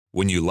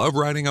When you love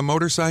riding a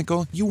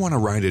motorcycle, you want to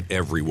ride it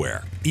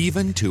everywhere,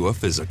 even to a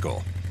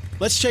physical.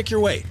 Let's check your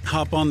weight.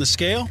 Hop on the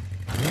scale.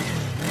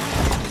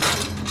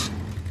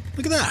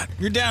 Look at that.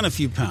 You're down a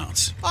few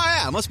pounds. Oh,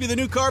 yeah. Must be the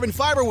new carbon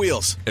fiber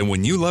wheels. And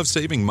when you love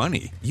saving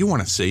money, you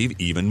want to save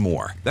even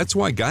more. That's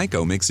why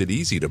Geico makes it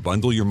easy to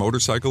bundle your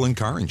motorcycle and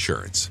car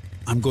insurance.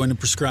 I'm going to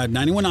prescribe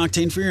 91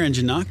 octane for your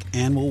engine knock,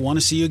 and we'll want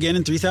to see you again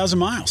in 3,000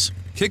 miles.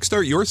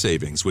 Kickstart your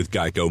savings with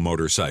Geico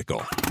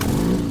Motorcycle.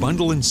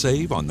 Bundle and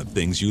save on the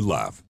things you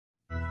love.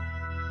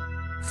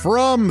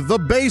 From the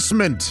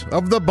basement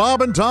of the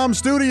Bob and Tom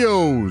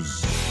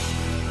Studios,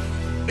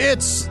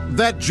 it's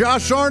That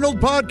Josh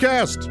Arnold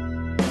Podcast.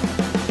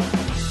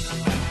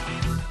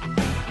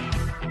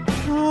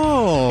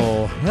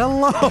 Oh,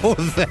 hello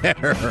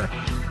there.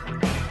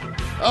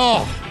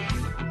 Oh,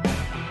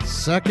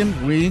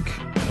 second week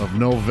of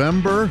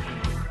November.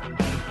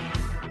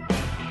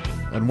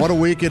 And what a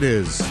week it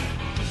is.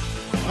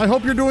 I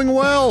hope you're doing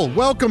well.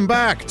 Welcome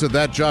back to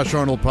That Josh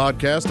Arnold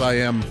Podcast. I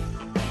am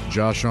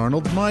Josh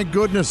Arnold. My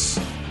goodness,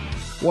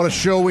 what a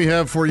show we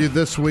have for you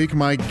this week.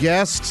 My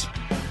guest,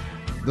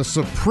 the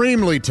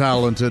supremely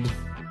talented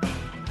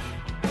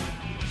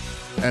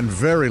and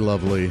very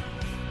lovely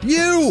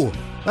you.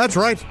 That's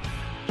right.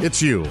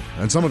 It's you.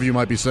 And some of you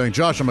might be saying,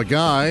 Josh, I'm a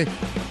guy.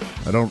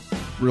 I don't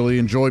really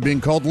enjoy being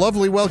called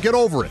lovely. Well, get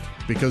over it.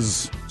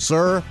 Because,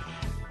 sir,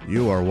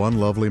 you are one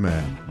lovely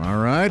man. All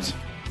right?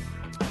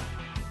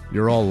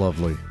 You're all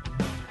lovely.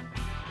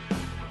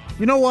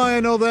 You know why I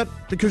know that?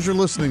 Because you're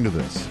listening to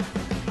this.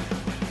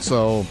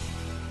 So,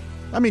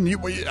 I mean,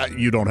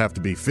 you don't have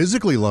to be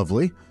physically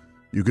lovely.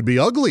 You could be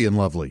ugly and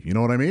lovely. You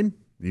know what I mean?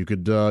 You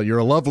could. You're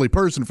a lovely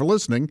person for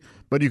listening,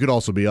 but you could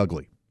also be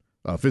ugly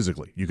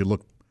physically. You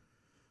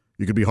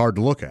could be hard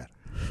to look at.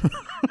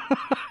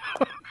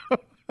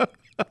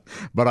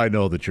 But I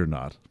know that you're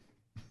not.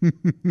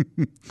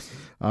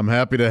 I'm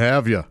happy to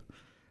have you.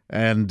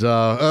 And,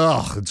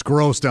 it's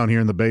gross down here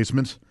in the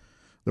basement.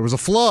 There was a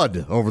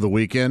flood over the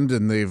weekend,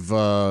 and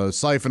they've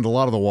siphoned a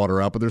lot of the water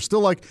out, but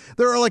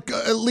there are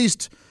at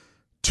least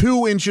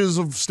 2 inches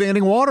of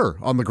standing water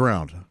on the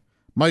ground.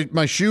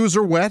 My shoes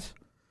are wet.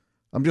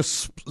 I'm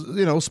just,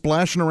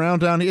 splashing around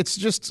down here. It's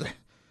just,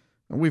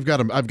 I've got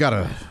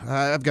to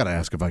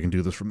ask if I can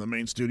do this from the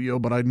main studio,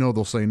 but I know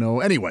they'll say no.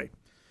 Anyway,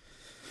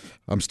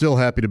 I'm still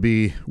happy to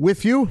be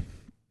with you.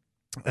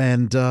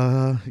 And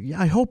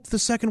I hope the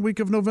second week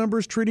of November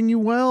is treating you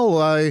well.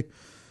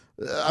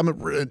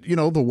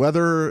 The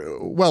weather,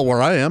 well,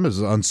 where I am is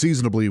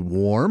unseasonably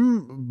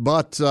warm,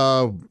 but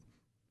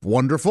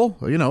wonderful.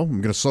 I'm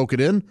going to soak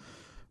it in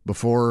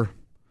before,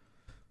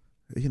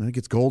 it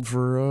gets cold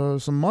for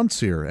some months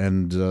here.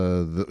 And,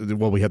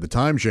 we had the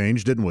time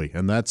change, didn't we?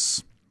 And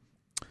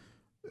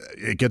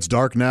it gets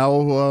dark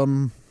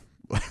now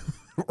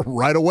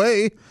right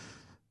away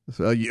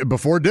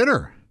before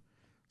dinner.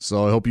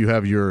 So I hope you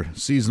have your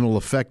seasonal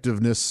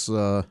effectiveness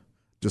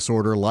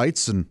disorder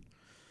lights and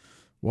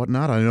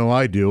whatnot. I know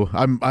I do.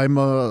 I'm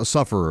a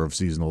sufferer of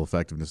seasonal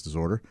effectiveness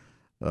disorder.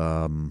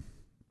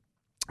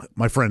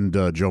 My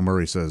friend Joe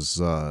Murray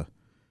says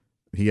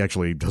he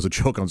actually does a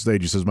joke on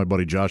stage. He says my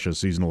buddy Josh has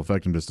seasonal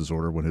effectiveness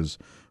disorder. When his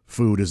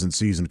food isn't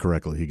seasoned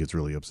correctly, he gets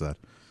really upset.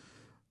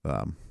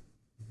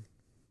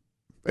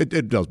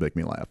 It does make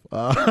me laugh.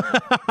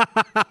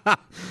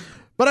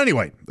 But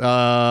anyway,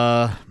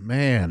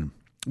 man.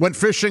 Went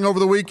fishing over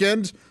the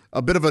weekend,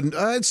 a bit of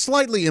a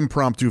slightly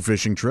impromptu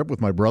fishing trip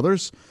with my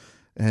brothers,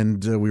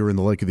 and we were in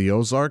the Lake of the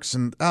Ozarks,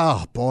 and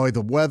oh boy,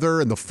 the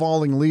weather and the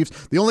falling leaves.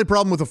 The only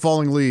problem with the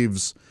falling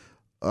leaves,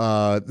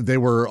 they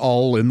were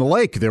all in the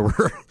lake. They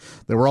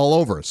were all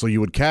over. So you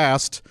would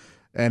cast,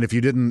 and if you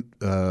didn't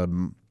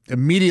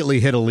immediately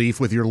hit a leaf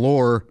with your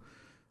lure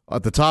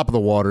at the top of the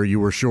water,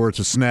 you were sure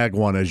to snag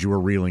one as you were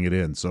reeling it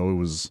in.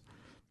 So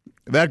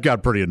that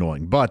got pretty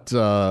annoying. But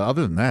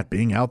other than that,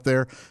 being out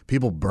there,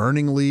 people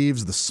burning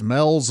leaves, the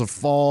smells of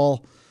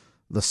fall,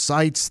 the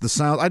sights, the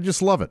sound, I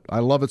just love it. I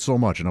love it so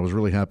much, and I was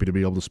really happy to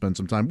be able to spend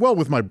some time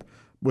with my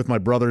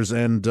brothers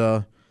and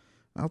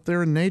out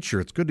there in nature.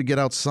 It's good to get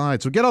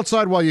outside. So get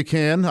outside while you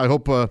can. I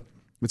hope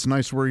it's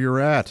nice where you're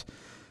at.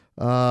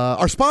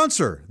 Our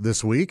sponsor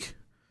this week,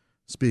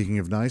 speaking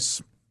of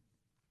nice,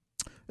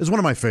 is one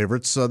of my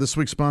favorites. This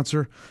week's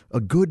sponsor, A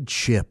Good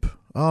Chip.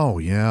 Oh,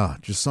 yeah,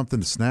 just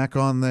something to snack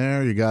on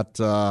there. You got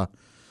a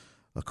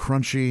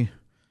crunchy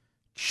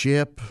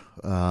chip.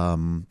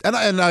 And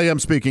I am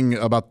speaking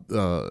about,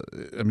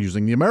 I'm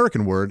using the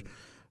American word.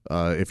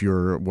 If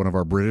you're one of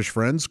our British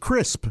friends,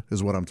 crisp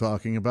is what I'm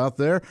talking about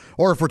there.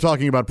 Or if we're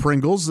talking about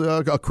Pringles,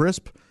 a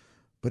crisp.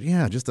 But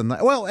yeah, just and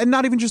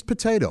not even just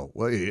potato.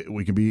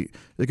 It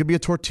could be a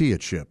tortilla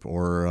chip,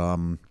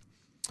 or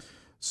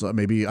so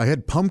maybe I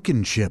had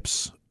pumpkin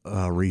chips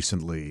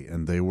recently,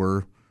 and they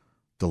were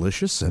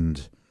delicious.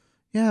 And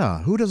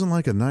yeah, who doesn't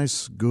like a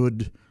nice,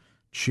 good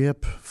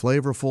chip,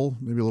 flavorful,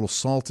 maybe a little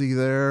salty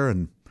there,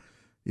 and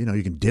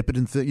you can dip it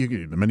in you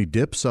get many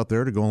dips out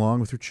there to go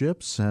along with your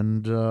chips.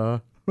 And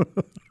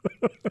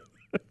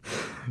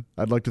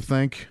I'd like to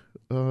thank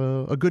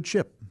A Good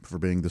Chip for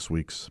being this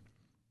week's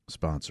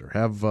sponsor.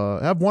 Have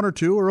one or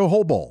two or a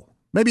whole bowl.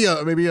 Maybe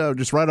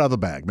just right out of the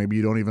bag. Maybe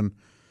you don't even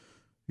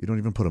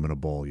put them in a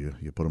bowl. You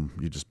put them.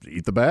 You just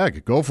eat the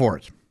bag. Go for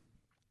it.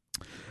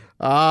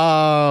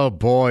 Oh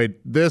boy,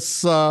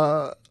 this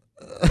what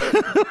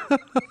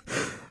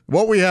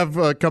we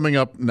have coming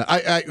up.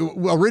 I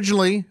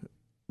originally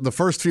the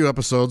first few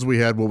episodes we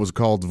had what was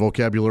called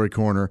Vocabulary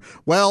Corner.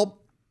 Well,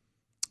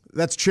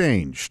 that's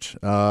changed.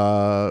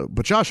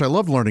 But Josh, I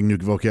love learning new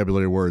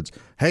vocabulary words.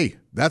 Hey,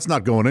 that's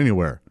not going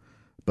anywhere.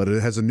 But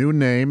it has a new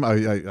name.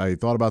 I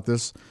thought about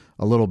this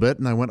a little bit,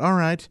 and I went, all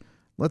right,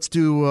 let's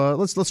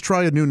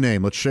try a new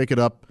name. Let's shake it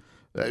up.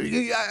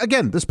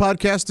 Again, this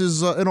podcast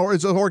is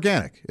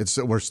organic.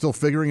 We're still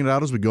figuring it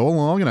out as we go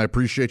along, and I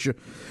appreciate you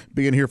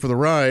being here for the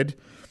ride.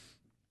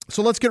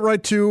 So let's get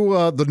right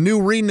to the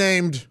new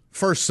renamed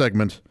first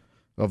segment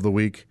of the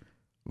week,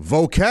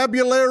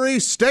 Vocabulary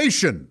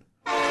Station.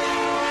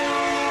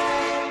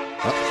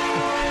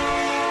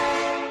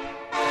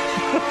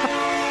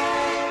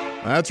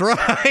 That's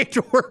right.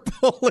 We're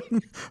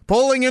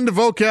pulling into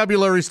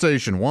Vocabulary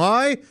Station.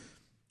 Why?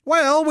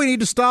 Well, we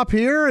need to stop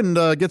here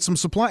and get some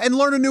supply and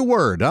learn a new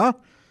word, huh?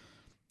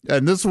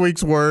 And this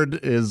week's word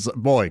is,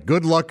 boy,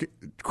 good luck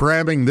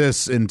cramming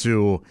this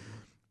into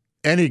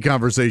any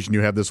conversation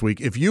you have this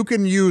week. If you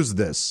can use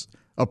this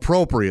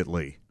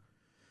appropriately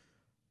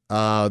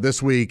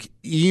this week,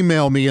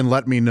 email me and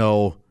let me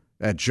know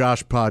at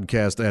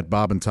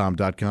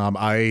joshpodcast@bobandtom.com.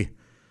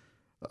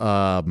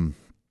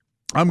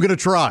 I'm going to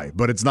try,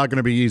 but it's not going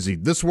to be easy.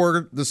 This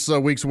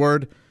week's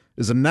word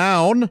is a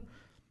noun.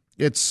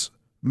 It's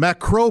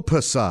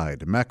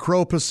macropicide.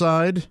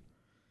 Macropicide.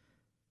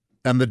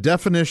 And the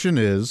definition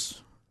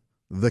is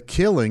the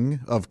killing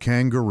of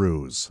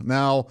kangaroos.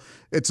 Now,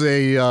 it's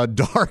a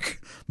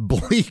dark,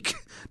 bleak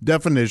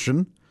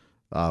definition.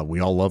 We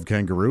all love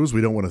kangaroos.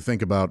 We don't want to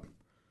think about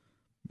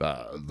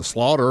the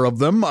slaughter of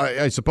them,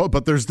 I suppose.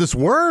 But there's this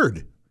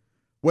word,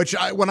 which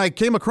when I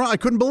came across, I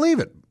couldn't believe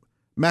it.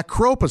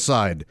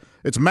 Macropicide.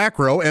 It's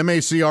macro,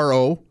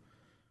 M-A-C-R-O,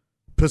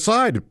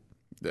 Poseid,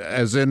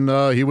 as in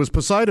he was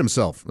Poseid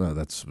himself.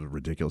 That's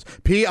ridiculous.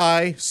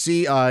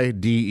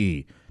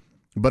 P-I-C-I-D-E.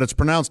 But it's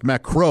pronounced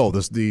macro.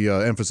 The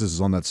emphasis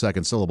is on that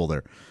second syllable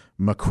there.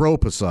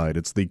 Macropicide.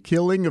 It's the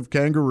killing of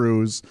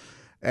kangaroos.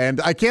 And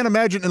I can't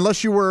imagine,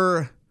 unless you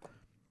were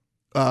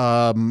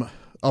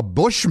a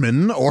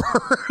bushman or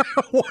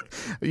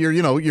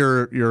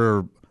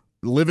you're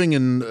living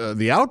in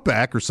the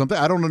outback or something.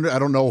 I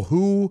don't know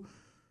who.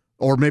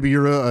 Or maybe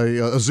you're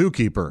a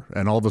zookeeper,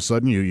 and all of a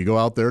sudden you go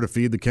out there to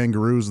feed the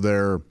kangaroos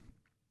their,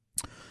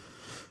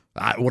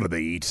 what do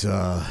they eat?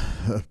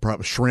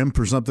 Probably shrimp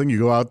or something. You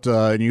go out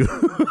and you've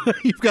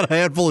got a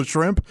handful of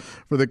shrimp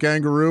for the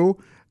kangaroo.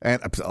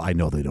 And I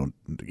know they don't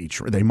eat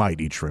shrimp. They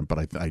might eat shrimp,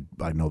 but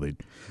I know they.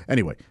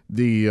 Anyway,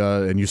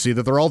 and you see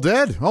that they're all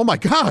dead. Oh my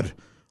God,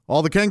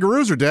 all the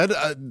kangaroos are dead.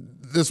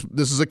 This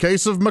is a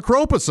case of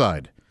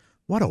macropicide.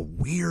 What a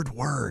weird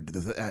word,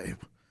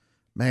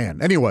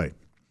 man. Anyway.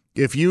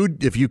 If you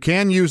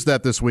can use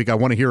that this week, I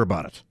want to hear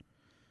about it.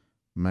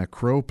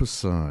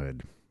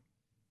 Macropicide.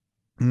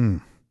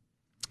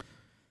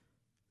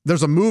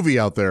 There's a movie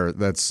out there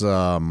that's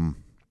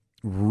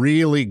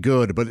really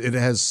good, but it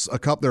has a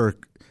couple.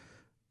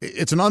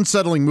 It's an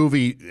unsettling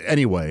movie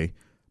anyway,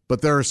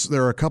 but there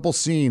are a couple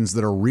scenes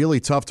that are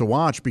really tough to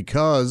watch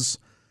because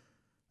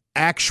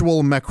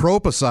actual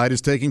macropicide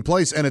is taking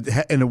place, and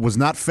it was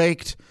not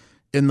faked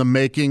in the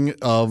making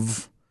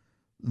of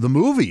the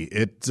movie.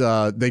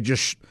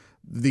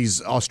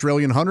 These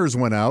Australian hunters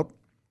went out,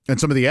 and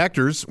some of the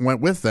actors went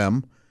with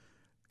them,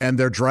 and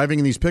they're driving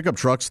in these pickup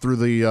trucks through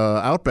the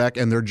outback,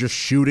 and they're just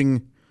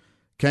shooting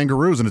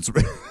kangaroos. And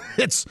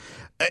it's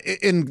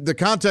in the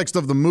context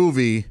of the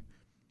movie.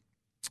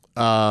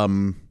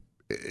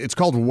 It's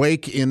called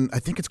Wake in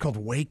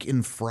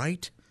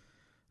Fright.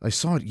 I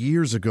saw it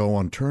years ago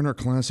on Turner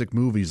Classic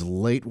Movies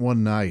late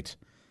one night.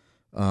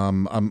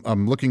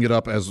 I'm looking it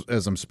up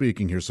as I'm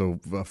speaking here, so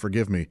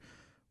forgive me.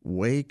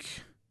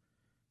 Wake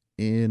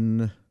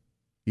in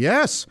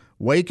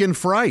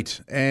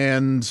Fright,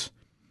 and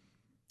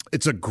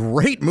it's a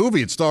great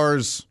movie. It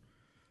stars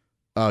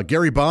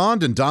Gary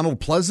Bond and Donald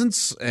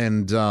Pleasance,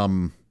 and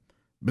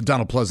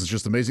Donald Pleasance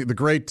just amazing. The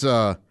great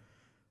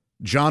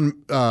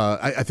John,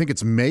 I think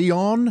it's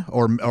Mayon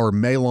or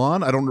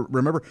Malon, I don't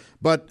remember,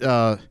 but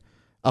a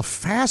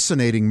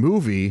fascinating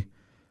movie.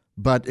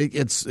 But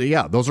it's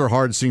those are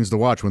hard scenes to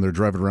watch when they're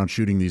driving around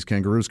shooting these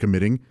kangaroos,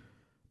 committing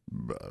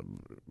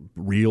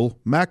real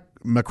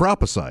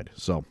macropicide.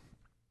 So,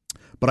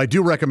 but I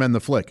do recommend the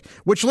flick,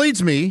 which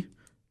leads me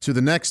to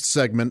the next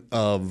segment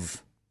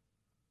of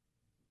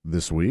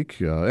this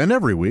week and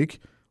every week.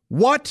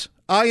 What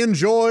I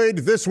enjoyed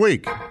this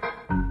week.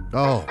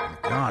 Oh my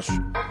gosh,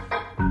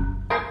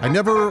 I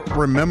never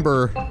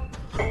remember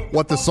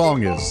what the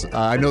song is.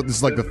 I know this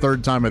is like the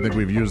third time I think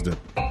we've used it.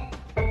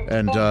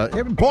 And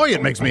boy,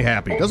 it makes me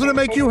happy. Doesn't it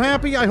make you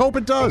happy? I hope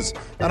it does.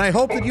 And I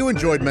hope that you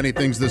enjoyed many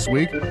things this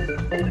week.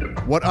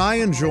 What I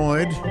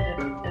enjoyed,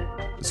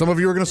 some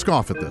of you are going to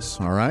scoff at this,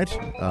 all right?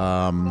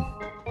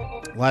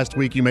 Last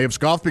week you may have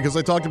scoffed because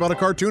I talked about a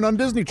cartoon on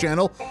Disney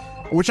Channel,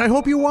 which I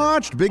hope you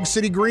watched, Big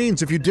City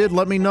Greens. If you did,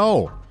 let me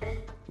know.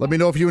 Let me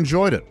know if you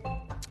enjoyed it.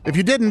 If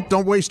you didn't,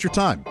 don't waste your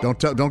time. Don't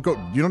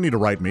go. You don't need to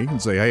write me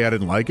and say, "Hey, I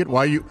didn't like it."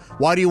 Why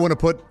do you want to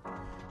put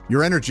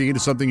your energy into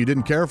something you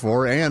didn't care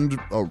for and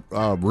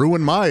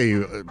ruin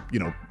my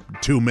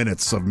 2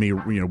 minutes of me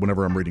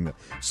whenever I'm reading that?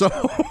 So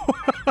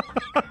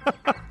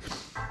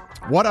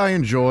what I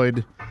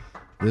enjoyed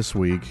this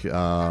week,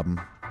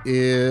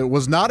 it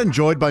was not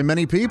enjoyed by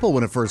many people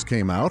when it first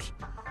came out.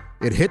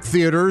 It hit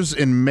theaters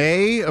in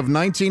May of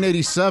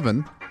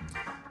 1987,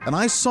 and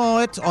I saw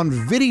it on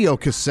video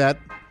cassette,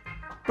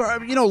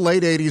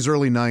 late 80s,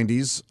 early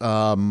 90s.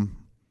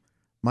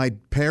 My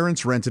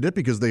parents rented it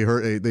because they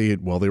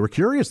were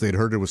curious. They'd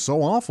heard it was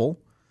so awful.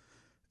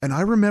 And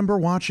I remember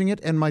watching it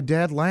and my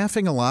dad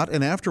laughing a lot,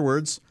 and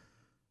afterwards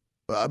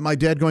my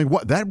dad going,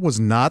 "What? That was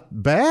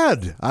not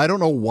bad." I don't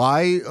know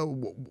why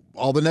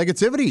all the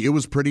negativity. It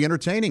was pretty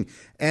entertaining.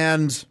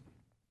 And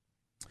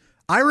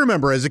I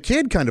remember as a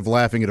kid kind of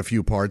laughing at a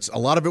few parts. A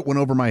lot of it went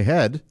over my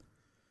head.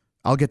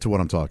 I'll get to what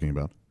I'm talking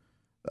about.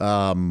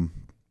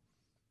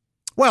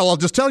 Well, I'll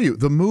just tell you,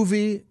 the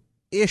movie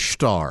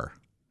Ishtar.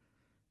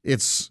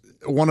 It's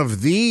one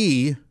of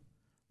the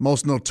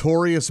most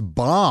notorious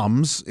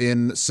bombs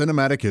in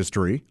cinematic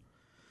history.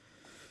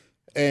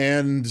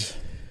 And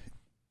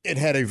it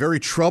had a very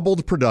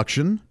troubled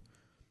production.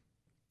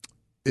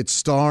 It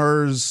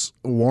stars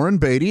Warren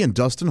Beatty and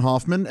Dustin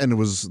Hoffman, and it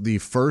was the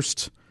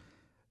first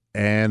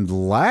and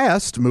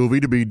last movie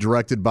to be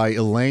directed by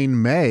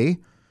Elaine May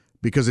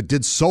because it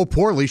did so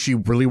poorly. She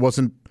really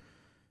wasn't.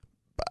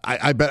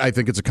 I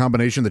think it's a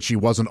combination that she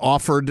wasn't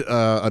offered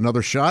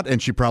another shot,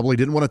 and she probably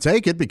didn't want to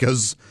take it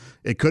because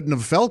it couldn't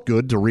have felt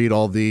good to read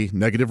all the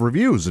negative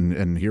reviews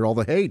and hear all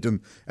the hate and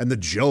the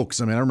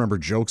jokes. I mean, I remember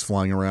jokes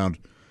flying around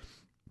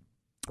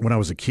when I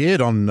was a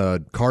kid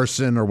on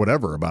Carson or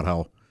whatever about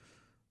how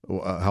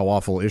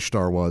awful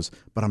Ishtar was.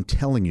 But I'm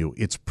telling you,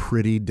 it's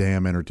pretty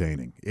damn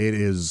entertaining. It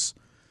is.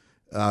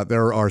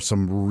 There are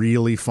some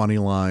really funny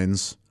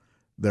lines.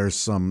 There's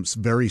some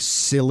very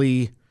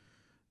silly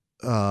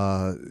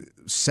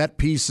set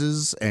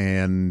pieces,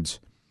 and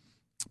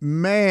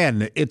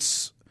man,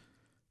 it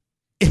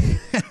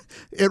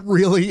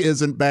really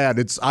isn't bad.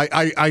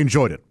 I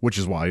enjoyed it, which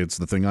is why it's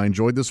the thing I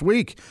enjoyed this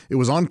week. It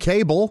was on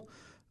cable.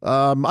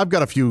 I've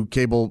got a few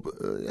cable.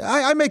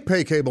 I make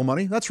pay cable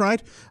money. That's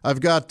right.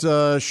 I've got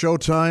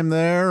Showtime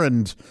there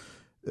and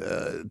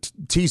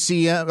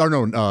TMC,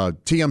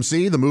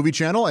 the movie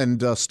channel,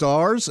 and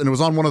Stars, and it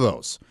was on one of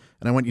those.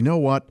 And I went, you know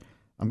what?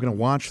 I'm going to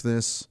watch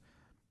this.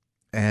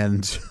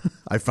 And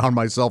I found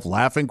myself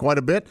laughing quite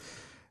a bit.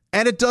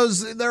 And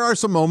there are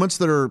some moments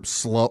that are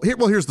slow.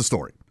 Here's the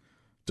story.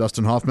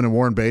 Dustin Hoffman and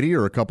Warren Beatty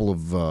are a couple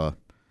of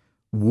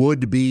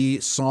would-be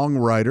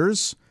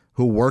songwriters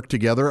who work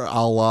together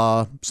a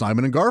la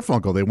Simon and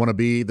Garfunkel. They want to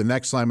be the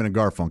next Simon and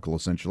Garfunkel,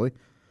 essentially.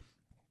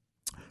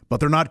 But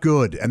they're not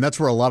good. And that's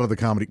where a lot of the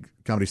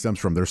comedy stems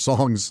from. Their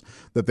songs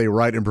that they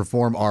write and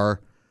perform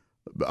are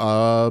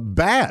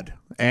bad.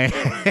 And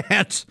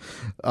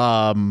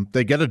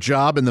they get a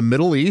job in the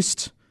Middle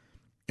East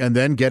and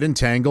then get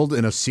entangled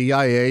in a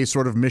CIA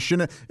sort of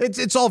mission.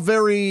 It's all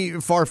very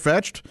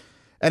far-fetched,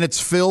 and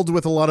it's filled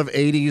with a lot of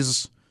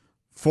 80s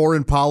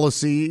foreign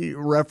policy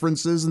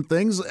references and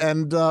things.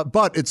 And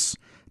but it's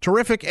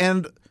terrific,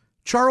 and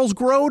Charles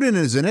Grodin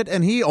is in it,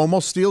 and he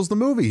almost steals the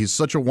movie. He's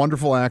such a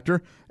wonderful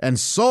actor and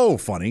so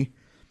funny.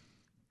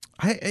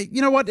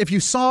 You know what? If you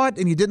saw it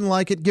and you didn't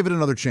like it, give it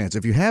another chance.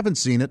 If you haven't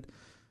seen it,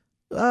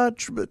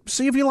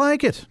 see if you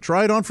like it.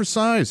 Try it on for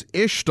size.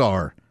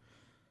 Ishtar.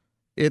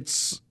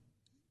 Its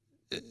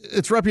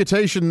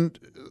reputation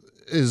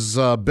is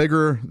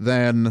bigger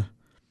than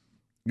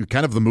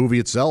kind of the movie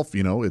itself.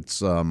 You know,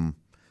 it's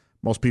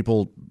most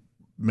people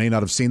may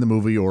not have seen the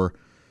movie or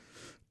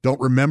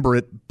don't remember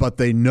it, but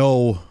they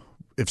know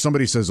if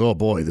somebody says, "Oh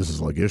boy, this is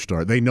like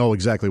Ishtar," they know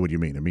exactly what you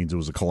mean. It means it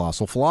was a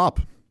colossal flop.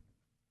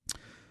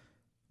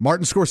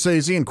 Martin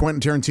Scorsese and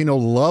Quentin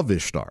Tarantino love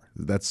Ishtar.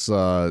 That's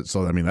and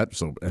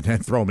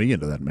throw me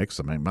into that mix.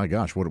 I mean, my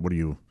gosh, what are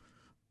you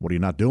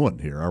not doing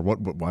here? Or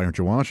why aren't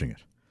you watching it?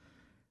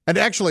 And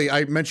actually,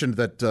 I mentioned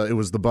that it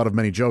was the butt of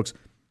many jokes.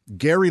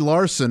 Gary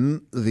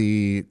Larson,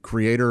 the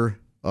creator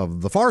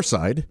of The Far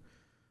Side,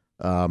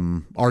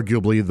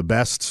 arguably the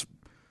best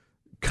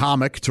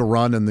comic to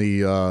run in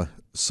the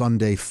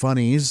Sunday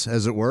funnies,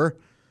 as it were.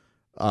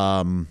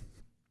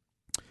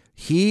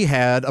 He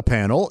had a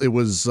panel. It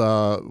was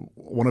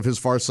one of his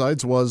Far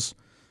Sides was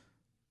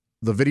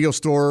the video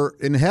store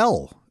in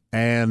hell.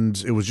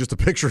 And it was just a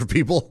picture of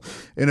people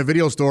in a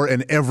video store,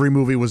 and every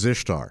movie was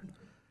Ishtar.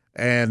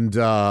 And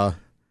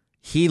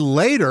he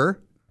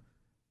later,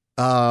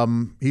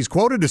 he's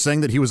quoted as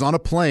saying that he was on a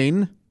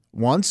plane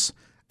once,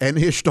 and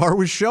Ishtar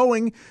was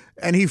showing,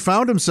 and he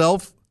found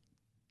himself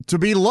to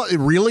be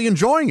really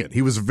enjoying it.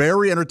 He was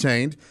very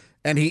entertained,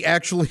 and he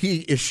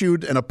actually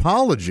issued an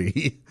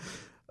apology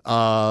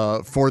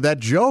for that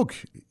joke.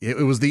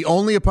 It was the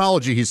only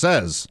apology, he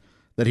says,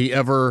 that he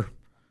ever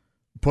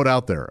put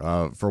out there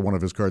for one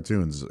of his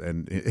cartoons.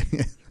 And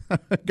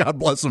God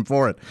bless him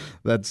for it.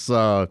 That's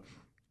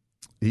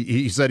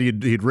he said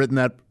he'd written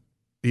that,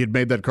 he had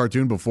made that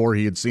cartoon before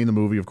he had seen the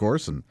movie, of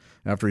course, and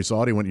after he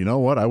saw it, he went, you know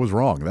what, I was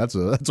wrong. That's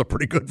a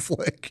pretty good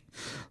flick.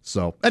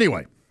 So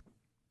anyway,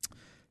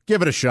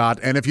 give it a shot,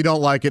 and if you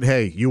don't like it,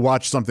 hey, you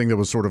watch something that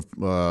was sort of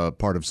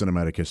part of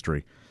cinematic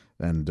history,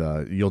 and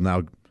you'll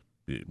now,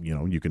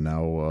 you can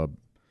now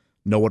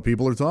know what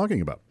people are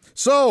talking about.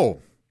 So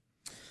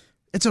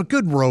it's a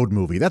good road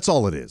movie. That's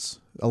all it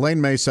is.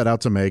 Elaine May set out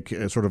to make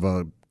sort of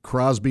a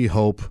Crosby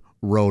Hope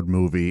road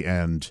movie,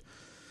 and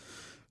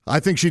I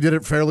think she did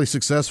it fairly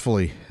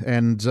successfully.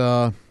 And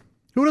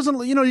who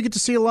doesn't, you get to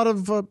see a lot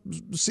of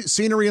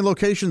scenery and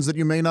locations that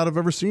you may not have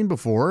ever seen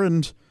before.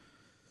 And,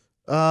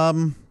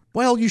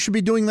 well, you should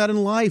be doing that in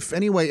life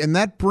anyway. And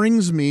that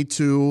brings me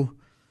to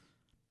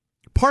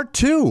part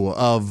 2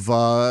 of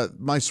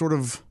my sort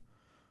of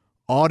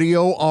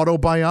audio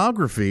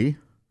autobiography.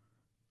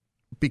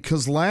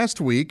 Because last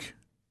week,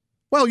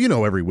 well,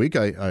 every week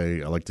I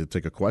like to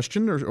take a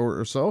question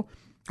or so,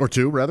 or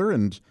two rather,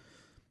 and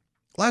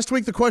last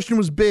week the question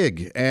was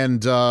big,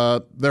 and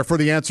therefore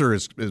the answer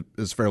is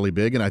fairly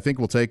big, and I think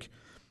we'll take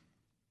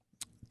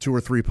 2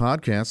 or 3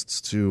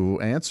 podcasts to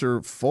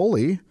answer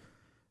fully.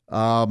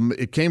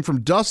 It came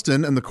from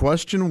Dustin, and the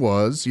question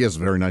was, he has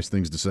very nice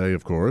things to say,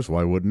 of course,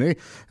 why wouldn't he?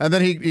 And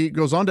then he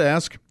goes on to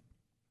ask,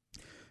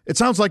 it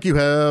sounds like you've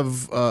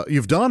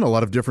done a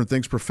lot of different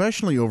things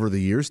professionally over the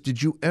years.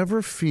 Did you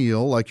ever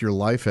feel like your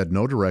life had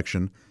no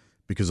direction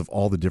because of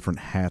all the different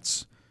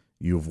hats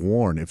you've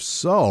worn? If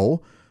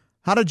so,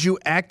 how did you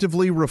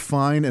actively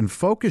refine and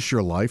focus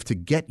your life to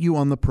get you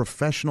on the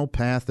professional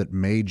path that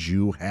made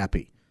you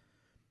happy?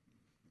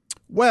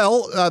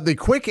 Well, the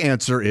quick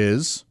answer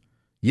is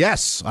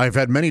yes. I've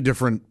had many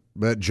different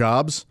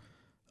jobs.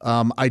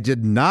 I do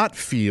not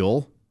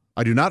feel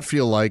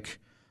like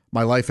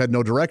my life had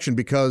no direction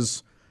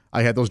because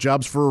I had those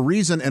jobs for a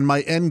reason, and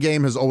my end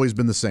game has always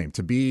been the same: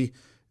 to be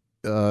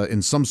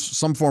in some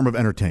form of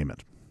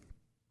entertainment,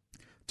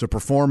 to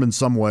perform in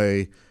some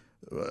way,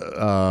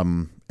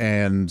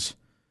 and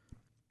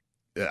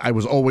I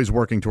was always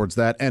working towards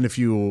that. And if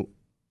you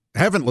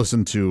haven't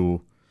listened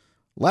to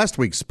last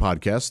week's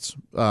podcast,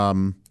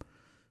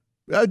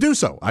 do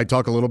so. I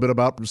talk a little bit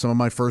about some of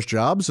my first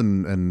jobs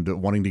and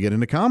wanting to get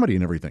into comedy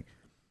and everything.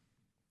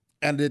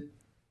 And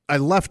I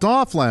left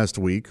off last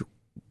week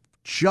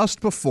just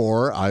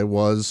before I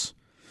was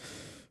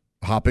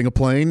hopping a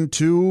plane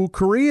to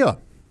Korea.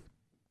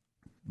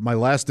 My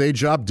last day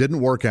job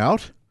didn't work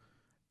out,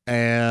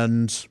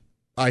 and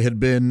I had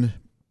been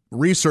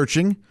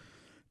researching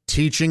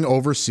teaching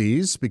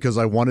overseas because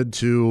I wanted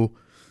to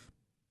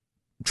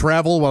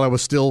travel while I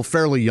was still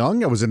fairly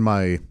young. I was in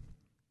my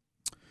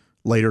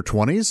later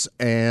 20s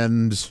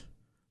and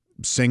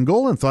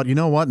single, and thought, you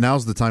know what,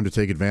 now's the time to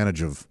take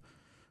advantage of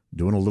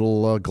doing a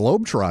little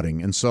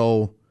globe-trotting. And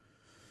so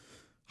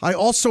I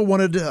also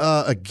wanted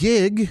a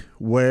gig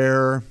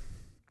where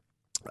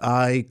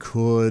I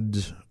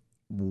could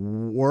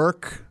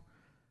work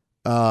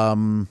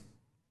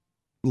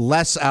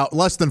less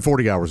than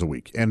 40 hours a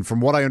week. And from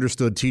what I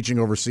understood, teaching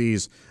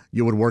overseas,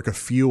 you would work a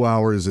few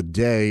hours a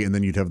day, and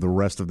then you'd have the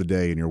rest of the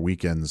day and your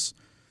weekends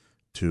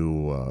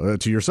to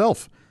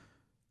yourself.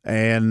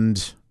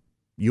 And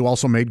you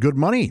also made good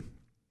money.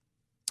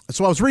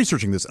 So I was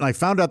researching this, and I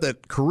found out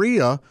that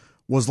Korea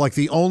was like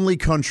the only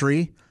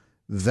country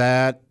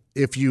that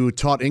if you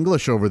taught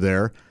English over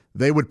there,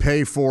 they would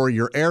pay for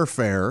your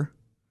airfare,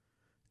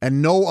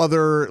 and no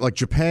other, like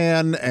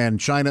Japan and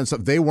China and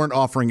stuff, they weren't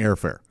offering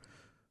airfare.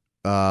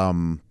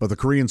 But the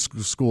Korean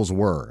schools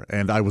were,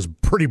 and I was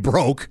pretty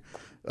broke.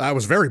 I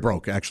was very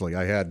broke, actually.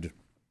 I had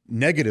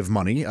negative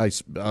money.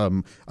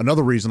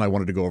 Another reason I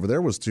wanted to go over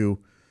there was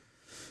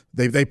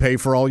they pay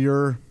for all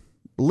your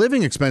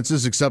living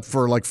expenses except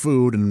for like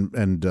food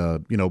and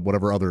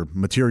whatever other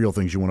material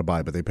things you want to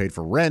buy, but they paid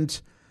for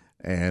rent,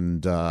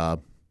 and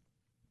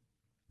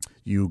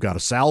you got a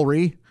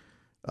salary,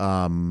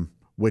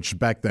 which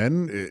back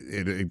then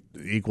it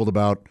equaled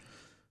about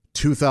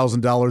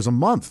 $2,000 a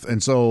month.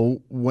 And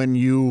so when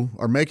you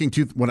are making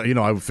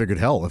I figured,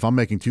 hell, if I'm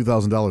making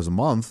 $2,000 a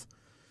month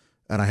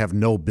and I have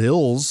no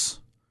bills,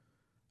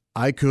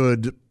 I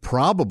could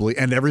probably,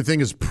 and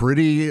everything is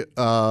pretty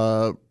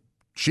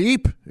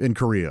cheap in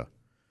Korea.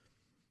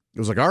 It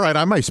was like, all right,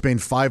 I might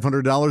spend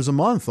 $500 a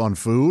month on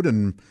food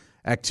and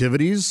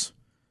activities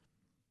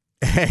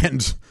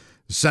and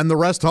send the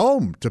rest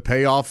home to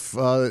pay off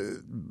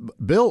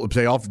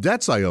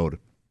debts I owed.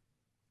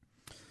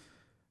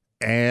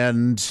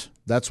 And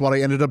that's what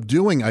I ended up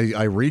doing.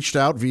 I reached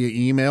out via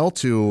email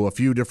to a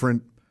few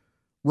different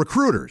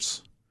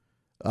recruiters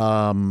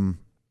who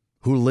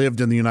lived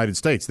in the United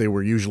States. They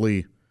were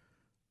usually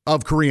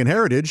of Korean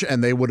heritage,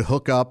 and they would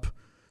hook up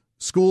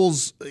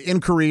schools in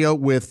Korea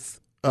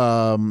with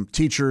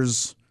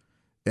teachers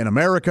in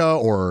America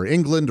or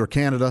England or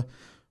Canada,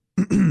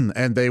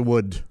 and they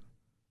would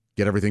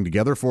get everything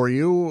together for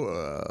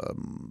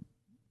you,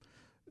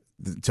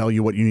 tell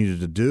you what you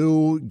needed to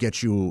do,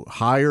 get you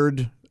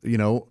hired,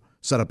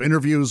 set up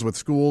interviews with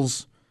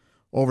schools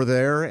over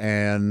there.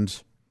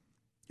 And,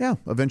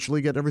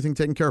 eventually get everything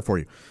taken care of for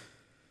you.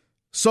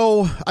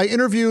 So I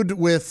interviewed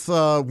with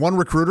one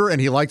recruiter, and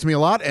he liked me a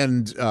lot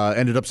and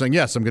ended up saying,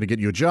 yes, I'm going to get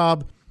you a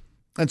job.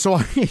 And so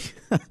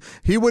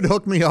he would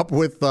hook me up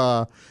with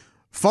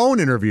phone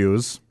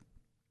interviews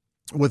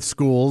with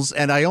schools,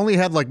 and I only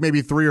had like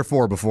maybe 3 or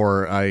 4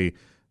 before I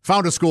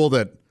found a school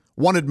that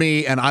wanted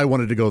me and I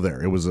wanted to go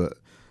there.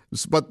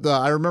 But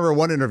I remember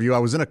one interview, I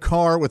was in a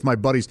car with my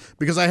buddies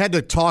because I had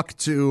to talk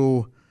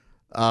to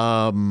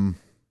them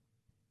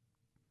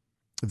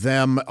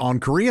on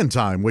Korean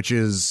time, which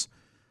is,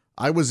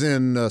 I was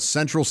in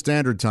Central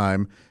Standard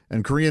Time,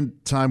 and Korean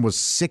time was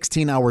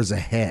 16 hours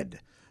ahead.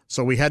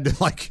 So we had to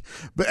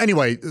but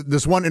anyway,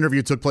 this one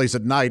interview took place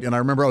at night, and I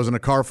remember I was in a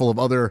car full of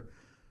other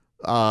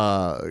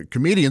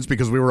comedians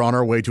because we were on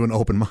our way to an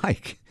open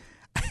mic.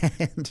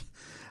 And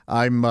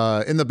I'm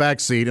in the back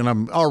seat, and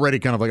I'm already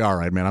kind of like, all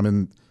right, man,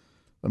 I'm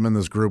in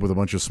this group with a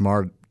bunch of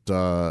a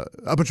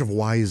bunch of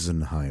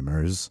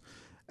Weisenheimers,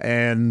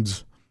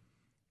 and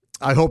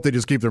I hope they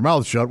just keep their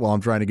mouths shut while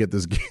I'm trying to get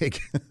this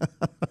gig.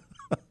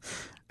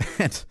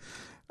 And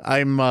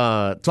I'm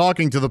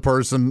talking to the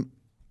person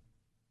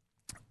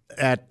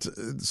at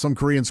some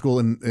Korean school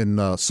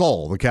in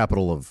Seoul, the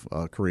capital of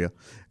Korea,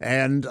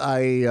 and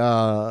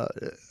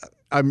I'm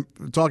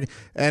talking,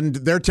 and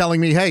they're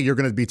telling me, hey, you're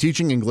going to be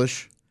teaching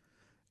English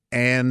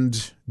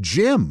and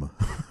gym.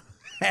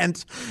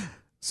 And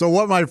so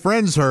what my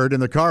friends heard in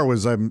the car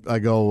was I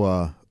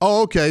go,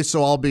 oh, okay,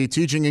 so I'll be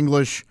teaching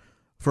English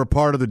for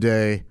part of the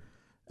day,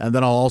 and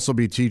then I'll also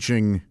be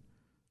teaching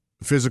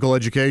physical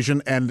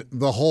education. And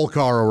the whole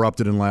car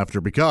erupted in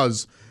laughter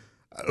because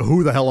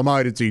who the hell am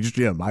I to teach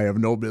gym? I have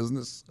no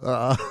business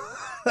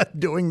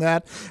doing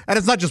that. And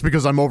it's not just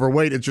because I'm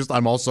overweight. It's just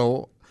I'm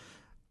also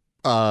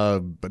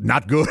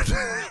not good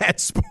at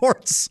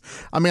sports.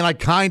 I mean, I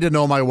kind of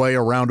know my way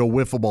around a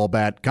wiffle ball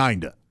bat,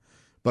 kind of.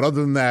 But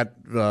other than that,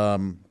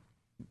 no,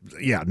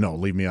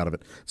 leave me out of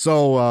it.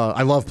 So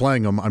I love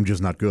playing them. I'm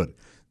just not good.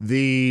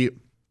 That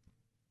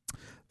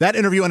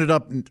interview ended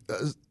up,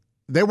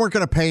 they weren't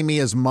going to pay me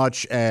as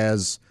much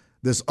as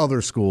this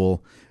other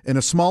school in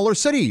a smaller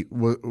city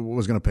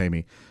was going to pay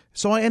me.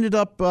 So I ended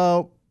up,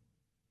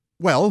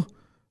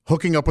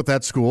 hooking up with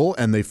that school,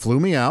 and they flew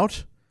me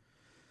out.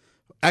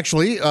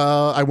 Actually,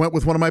 I went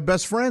with one of my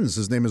best friends.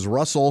 His name is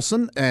Russ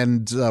Olson,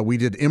 and we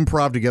did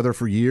improv together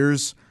for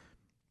years,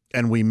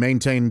 and we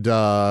maintained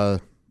a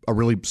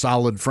really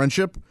solid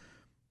friendship.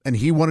 And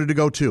he wanted to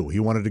go too. He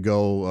wanted to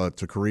go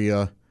to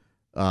Korea.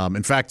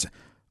 In fact,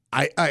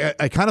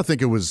 I kind of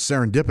think it was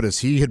serendipitous.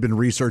 He had been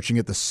researching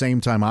at the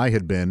same time I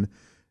had been,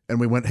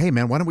 and we went, hey,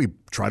 man, why don't we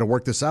try to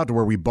work this out to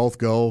where we both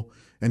go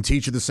and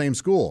teach at the same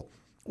school?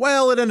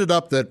 Well, it ended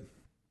up that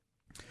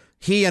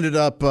he ended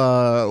up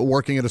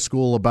working at a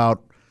school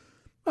about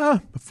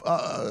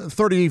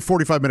 30,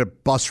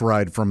 45-minute bus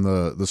ride from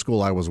the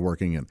school I was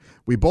working in.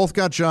 We both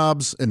got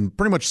jobs in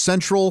pretty much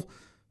central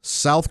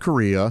South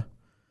Korea,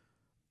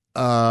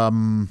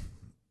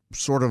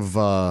 sort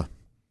of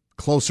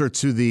closer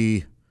to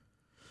the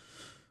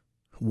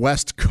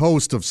west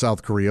coast of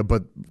South Korea,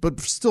 but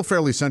still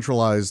fairly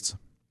centralized.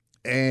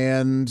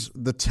 And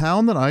the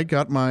town that I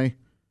got my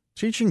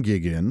teaching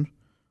gig in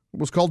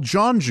was called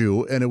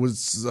Jeonju, and it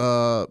was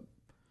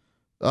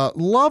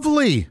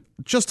lovely.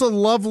 Just a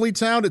lovely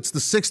town. It's the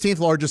 16th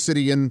largest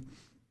city in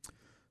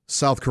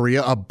South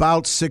Korea,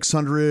 about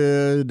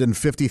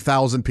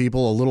 650,000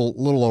 people, a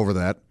little over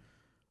that,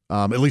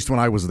 at least when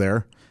I was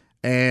there.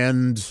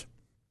 And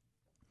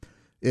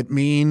it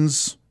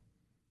means,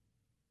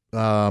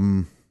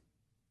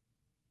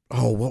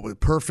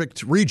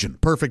 perfect region.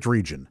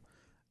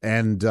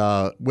 And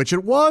which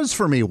it was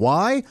for me.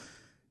 Why?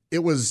 It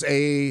was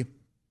a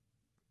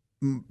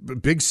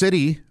big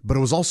city, but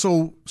it was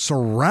also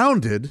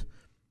surrounded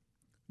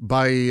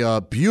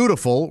by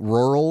beautiful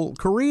rural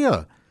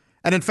Korea.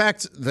 And in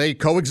fact, they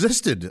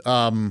coexisted.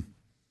 It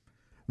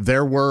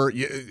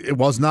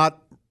was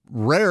not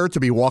rare to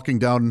be walking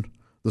down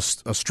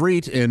a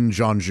street in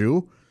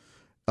Jeonju,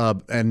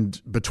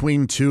 and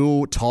between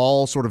two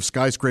tall sort of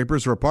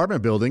skyscrapers or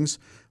apartment buildings,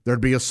 there'd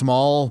be a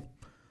small,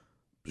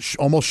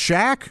 almost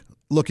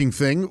shack-looking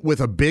thing with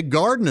a big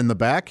garden in the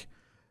back,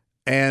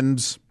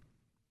 and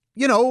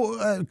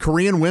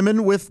Korean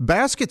women with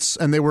baskets,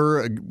 and they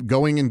were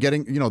going and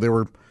getting, they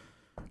were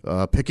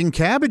picking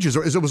cabbages.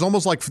 Or it was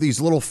almost like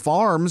these little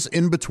farms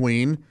in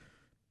between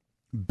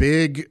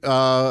big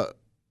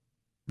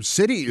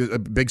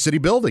city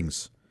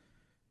buildings.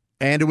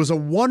 And it was a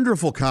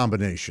wonderful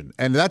combination.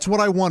 And that's what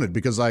I wanted,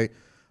 because I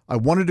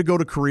wanted to go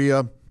to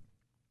Korea,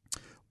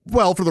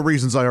 well, for the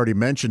reasons I already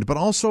mentioned, but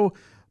also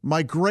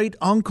my great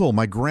uncle,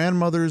 my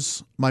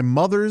mother's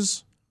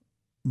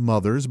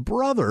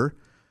brother,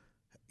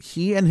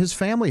 he and his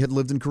family had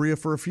lived in Korea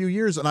for a few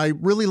years, and I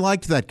really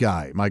liked that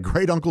guy, my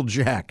great uncle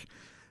Jack.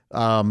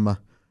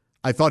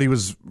 I thought he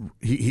was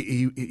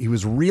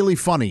really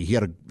funny. He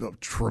had a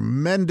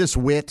tremendous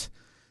wit,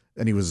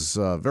 and he was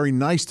very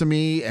nice to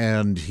me,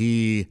 and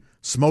he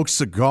smoked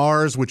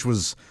cigars, which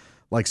was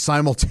like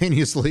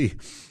simultaneously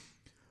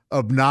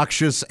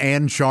obnoxious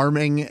and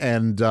charming,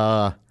 and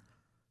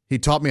He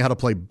taught me how to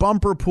play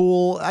bumper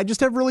pool. I just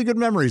have really good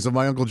memories of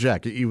my Uncle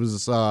Jack. He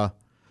was a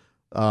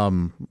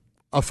fun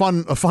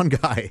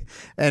guy.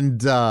 And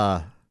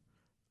there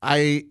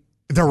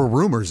were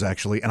rumors,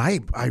 actually. And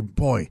I've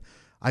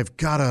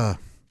got to,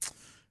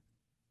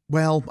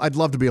 well, I'd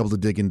love to be able to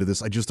dig into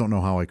this. I just don't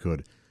know how I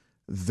could.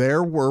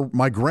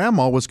 My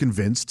grandma was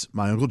convinced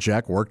my Uncle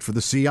Jack worked for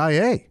the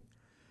CIA.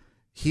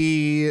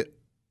 He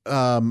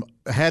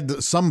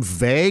had some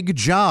vague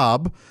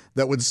job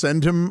that would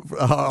send him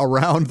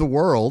around the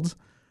world,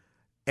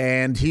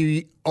 and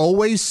he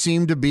always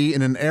seemed to be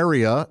in an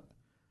area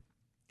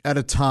at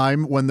a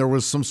time when there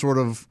was some sort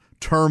of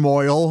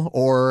turmoil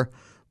or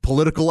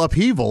political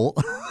upheaval.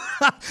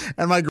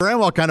 And my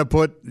grandma kind of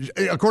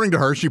according to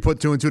her, she put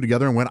two and two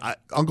together and went, my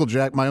Uncle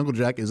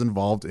Jack is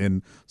involved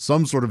in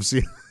some sort of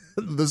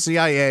the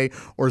CIA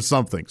or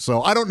something.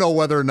 So I don't know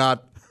whether or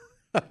not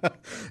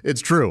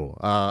it's true.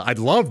 I'd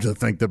love to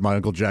think that my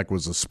Uncle Jack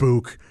was a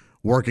spook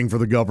working for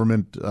the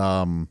government,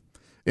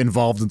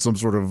 involved in some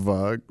sort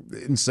of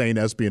insane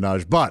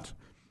espionage. But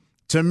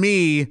to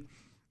me,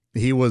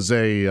 he was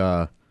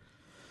just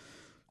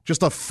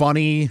a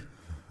funny,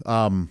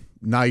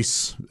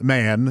 nice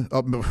man,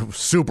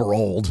 super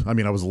old. I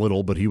mean, I was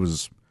little, but he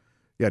was,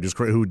 just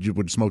who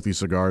would smoke these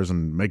cigars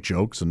and make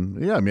jokes, and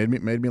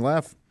made me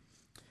laugh.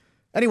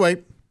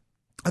 Anyway,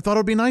 I thought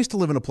it would be nice to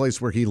live in a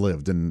place where he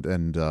lived,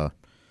 and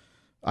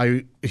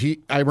I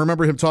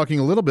remember him talking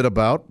a little bit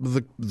about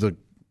the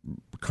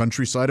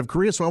countryside of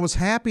Korea. So I was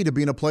happy to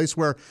be in a place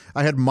where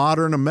I had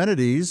modern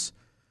amenities,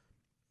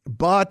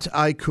 but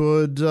I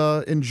could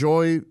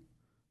enjoy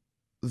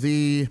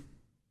the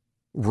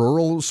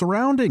rural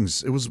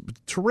surroundings. It was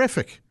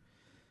terrific.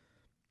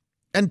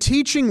 And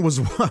teaching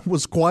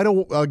was quite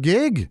a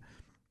gig.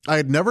 I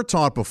had never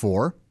taught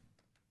before.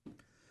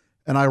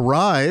 And I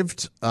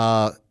arrived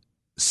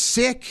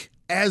sick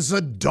as a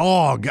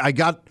dog.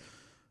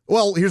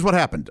 Here's what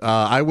happened.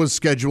 I was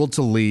scheduled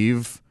to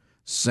leave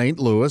St.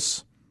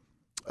 Louis.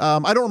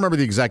 I don't remember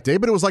the exact day,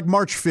 but it was like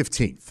March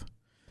 15th.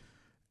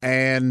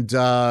 And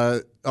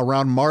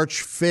around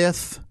March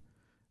 5th,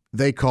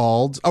 they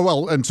called.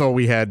 And so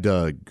we had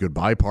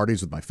goodbye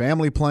parties with my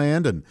family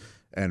planned,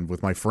 and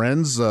with my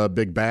friends,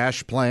 big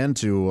bash planned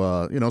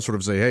to sort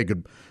of say, hey,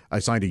 I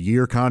signed a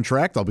year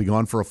contract. I'll be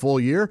gone for a full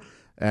year,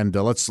 and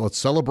let's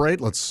celebrate.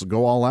 Let's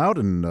go all out,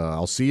 and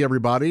I'll see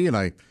everybody.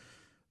 And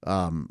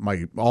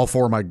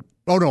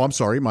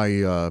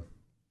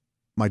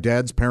my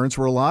dad's parents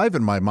were alive,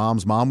 and my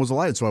mom's mom was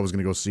alive, and so I was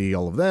going to go see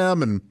all of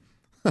them and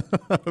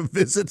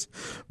visit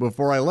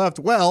before I left.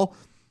 Well,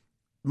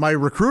 my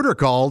recruiter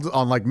called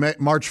on like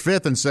March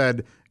 5th and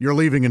said, you're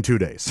leaving in 2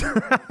 days.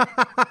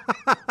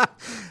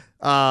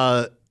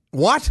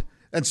 What?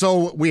 And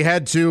so we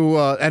had to,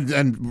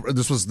 and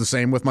this was the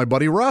same with my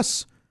buddy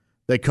Russ.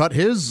 They cut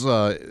his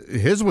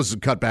was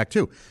cut back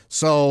too.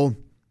 So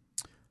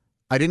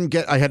I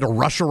had to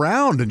rush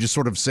around and just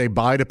sort of say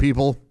bye to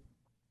people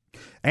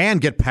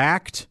and get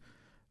packed.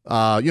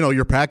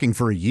 You're packing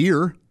for a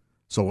year.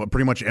 So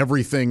pretty much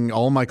everything,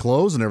 all my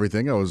clothes and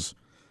everything I was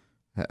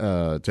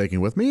taking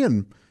with me.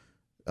 And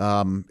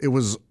it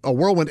was a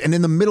whirlwind. And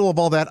in the middle of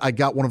all that, I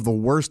got one of the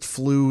worst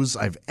flus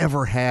I've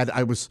ever had.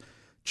 I was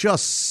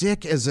just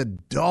sick as a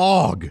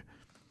dog.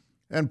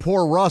 And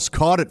poor Russ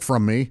caught it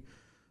from me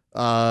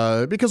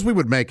because we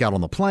would make out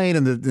on the plane.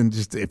 And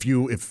just if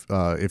you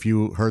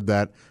heard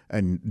that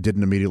and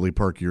didn't immediately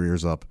perk your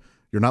ears up,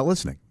 you're not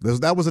listening.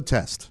 That was a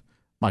test.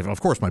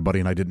 Of course, my buddy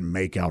and I didn't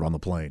make out on the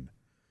plane.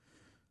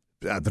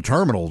 At the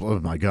terminal, oh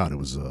my God, it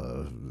was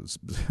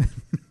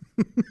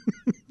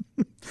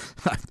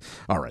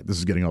all right, this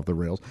is getting off the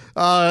rails.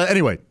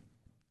 Anyway,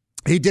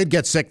 he did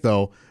get sick,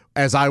 though,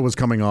 as I was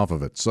coming off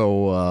of it.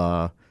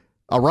 So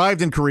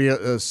arrived in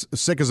Korea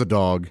sick as a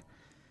dog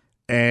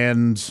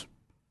and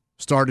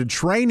started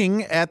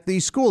training at the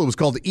school. It was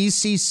called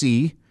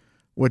ECC,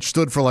 which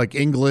stood for like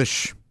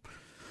English,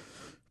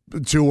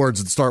 two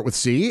words that start with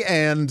C.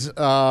 And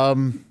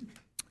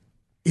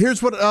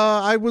here's what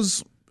I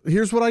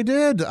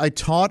did. I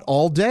taught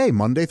all day,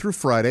 Monday through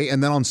Friday,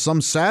 and then on some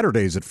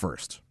Saturdays at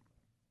first.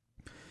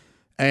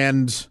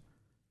 And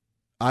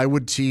I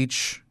would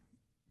teach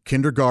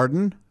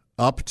kindergarten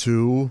up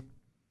to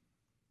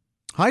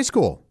high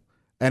school.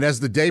 And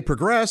as the day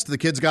progressed, the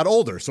kids got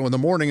older. So in the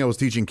morning, I was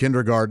teaching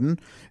kindergarten.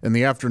 In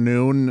the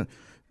afternoon,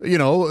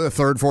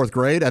 third, fourth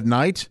grade. At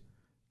night,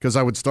 because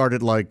I would start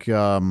at like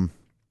 8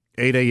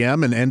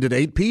 a.m. and end at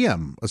 8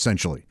 p.m.,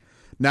 essentially.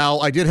 Now,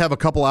 I did have a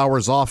couple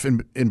hours off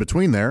in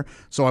between there,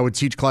 so I would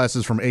teach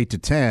classes from 8 to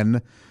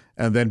 10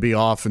 and then be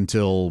off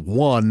until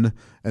 1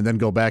 and then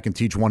go back and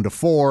teach 1 to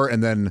 4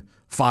 and then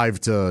 5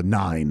 to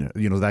 9,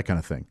 that kind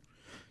of thing.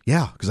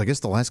 Yeah, because I guess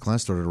the last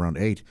class started around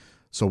 8.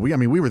 So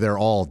we were there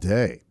all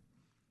day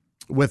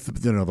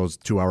with, those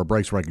 2-hour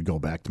breaks where I could go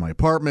back to my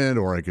apartment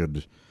or I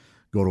could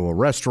go to a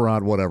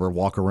restaurant, whatever,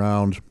 walk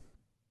around.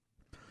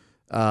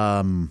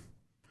 So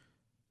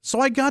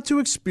I got to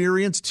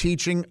experience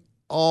teaching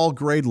all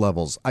grade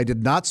levels. I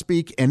did not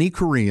speak any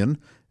Korean.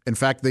 In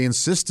fact, they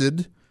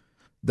insisted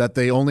that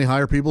they only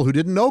hire people who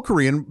didn't know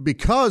Korean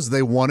because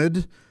they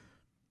wanted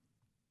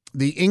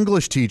the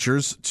English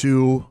teachers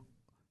to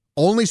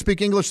only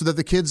speak English so that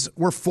the kids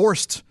were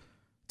forced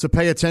to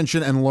pay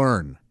attention and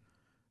learn.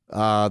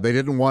 They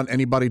didn't want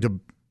anybody to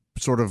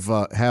sort of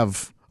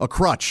have a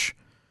crutch.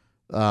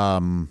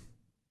 But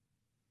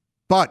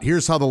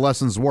here's how the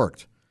lessons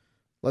worked.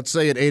 Let's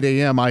say at 8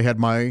 a.m. I had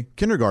my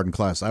kindergarten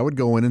class. I would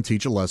go in and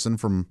teach a lesson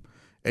from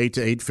 8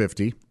 to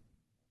 8:50.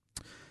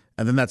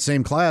 And then that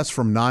same class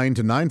from 9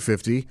 to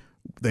 9:50,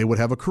 they would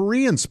have a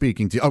Korean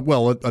speaking,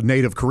 a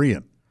native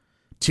Korean,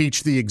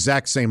 teach the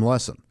exact same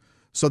lesson.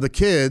 So the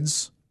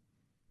kids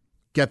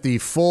get the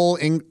full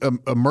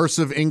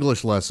immersive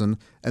English lesson,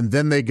 and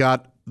then they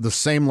got the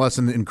same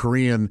lesson in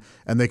Korean,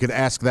 and they could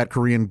ask that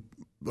Korean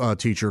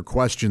teacher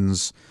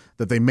questions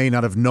that they may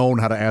not have known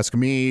how to ask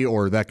me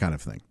or that kind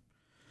of thing.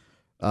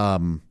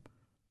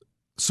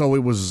 So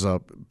it was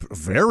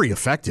very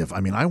effective.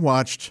 I mean, I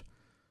watched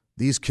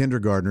these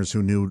kindergartners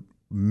who knew,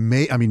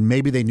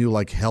 maybe they knew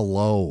like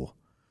hello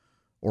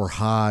or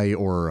hi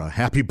or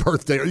happy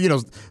birthday, or,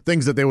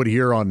 things that they would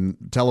hear on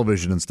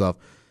television and stuff.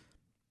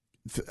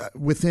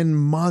 Within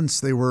months,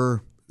 they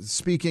were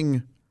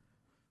speaking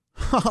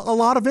a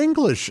lot of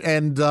English,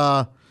 and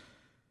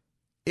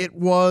it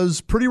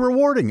was pretty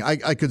rewarding.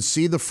 I could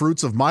see the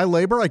fruits of my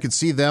labor. I could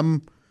see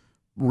them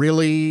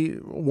really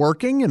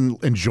working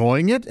and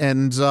enjoying it,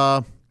 and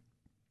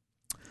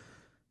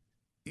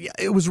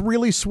it was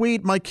really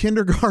sweet. My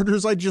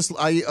kindergartners,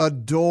 I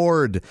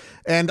adored,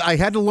 and I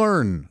had to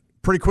learn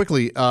pretty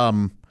quickly.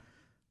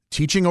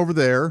 Teaching over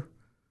there,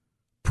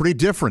 pretty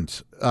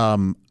different.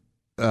 And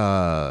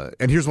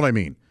here's what I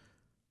mean.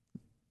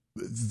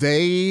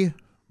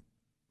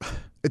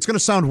 It's going to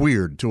sound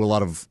weird to a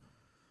lot of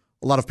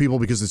people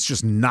because it's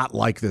just not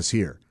like this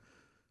here.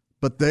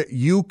 But that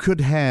you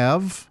could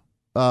have,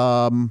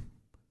 you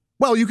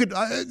could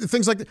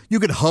things like that. You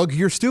could hug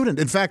your student.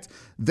 In fact,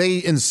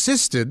 they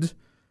insisted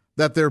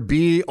that there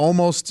be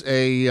almost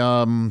a,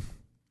 I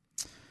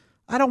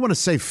don't want to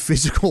say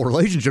physical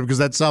relationship because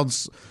that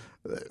sounds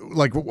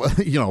like,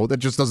 that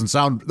just doesn't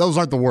sound, those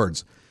aren't the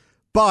words.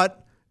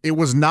 But it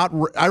was not,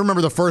 I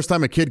remember the first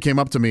time a kid came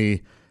up to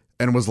me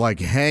and was like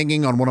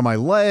hanging on one of my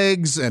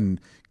legs and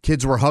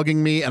kids were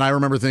hugging me. And I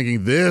remember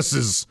thinking, this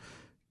is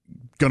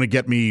going to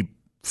get me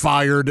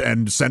fired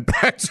and sent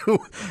back to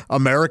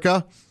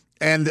America.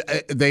 And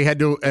they had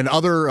to, and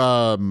other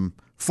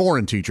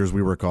foreign teachers,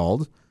 we were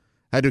called,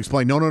 had to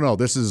explain, no,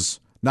 this is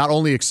not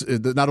only is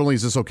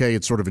this okay,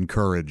 it's sort of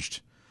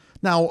encouraged.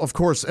 Now, of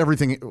course,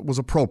 everything was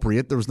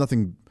appropriate. There was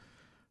nothing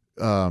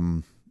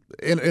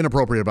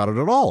inappropriate about it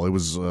at all. It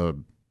was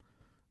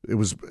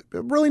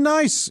really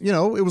nice.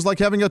 It was like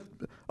having a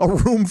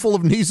room full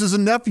of nieces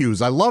and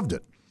nephews. I loved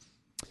it.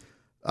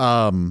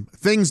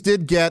 Things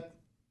did get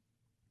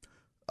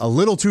a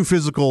little too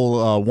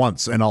physical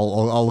once, and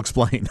I'll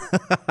explain.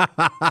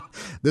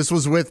 This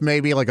was with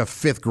maybe like a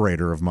fifth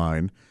grader of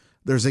mine.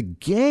 There's a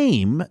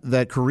game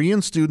that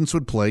Korean students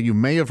would play. You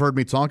may have heard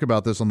me talk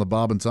about this on the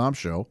Bob and Tom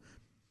Show,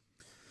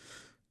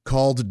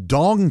 called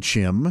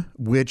Dongchim,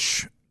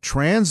 which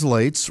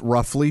translates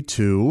roughly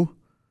to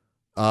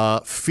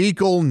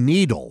fecal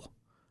needle.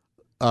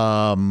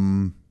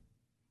 Dong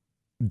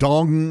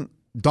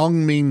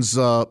means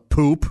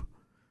poop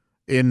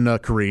in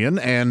Korean,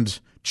 and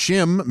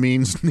chim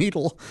means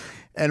needle.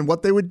 And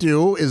what they would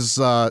do is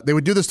they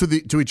would do this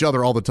to each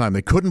other all the time.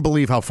 They couldn't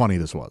believe how funny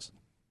this was.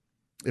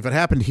 If it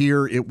happened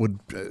here, it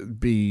would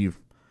be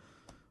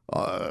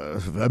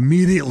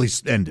immediately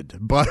ended.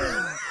 But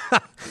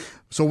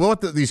so what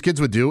these kids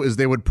would do is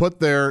they would put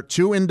their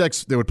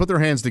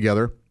hands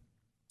together,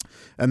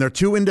 and their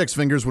two index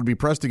fingers would be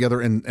pressed together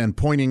and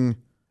pointing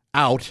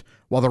out,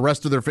 while the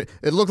rest of their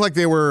it looked like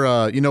they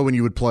were when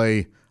you would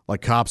play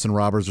like cops and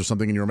robbers or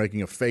something, and you were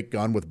making a fake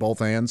gun with both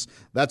hands.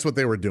 That's what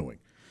they were doing.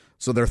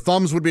 So their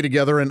thumbs would be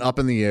together and up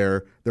in the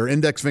air, their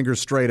index fingers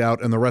straight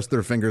out, and the rest of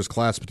their fingers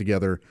clasped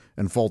together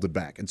and folded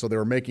back. And so they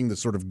were making this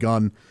sort of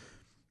gun,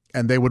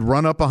 and they would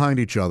run up behind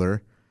each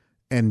other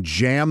and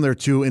jam their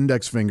two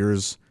index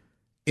fingers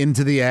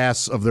into the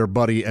ass of their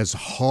buddy as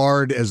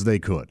hard as they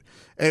could.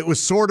 It was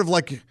sort of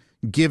like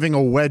giving a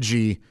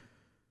wedgie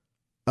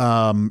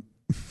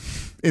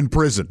in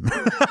prison,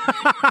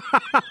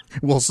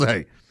 we'll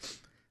say.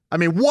 I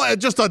mean, what?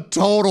 Just a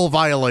total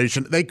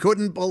violation. They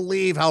couldn't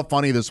believe how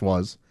funny this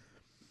was.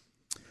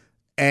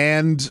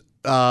 And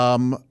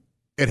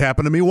it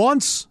happened to me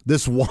once.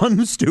 This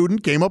one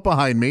student came up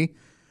behind me.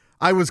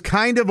 I was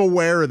kind of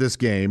aware of this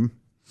game.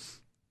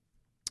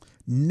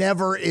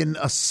 Never in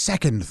a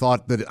second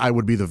thought that I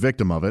would be the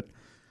victim of it.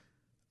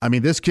 I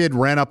mean, this kid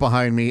ran up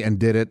behind me and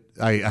did it.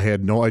 I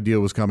had no idea it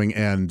was coming,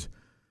 and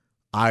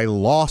I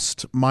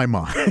lost my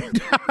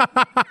mind.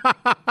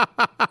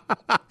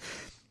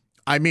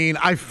 I mean,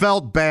 I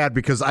felt bad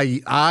because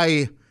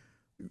I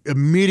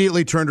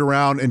immediately turned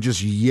around and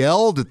just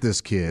yelled at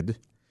this kid,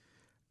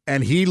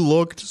 and he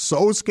looked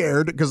so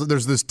scared because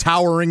there's this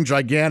towering,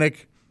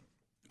 gigantic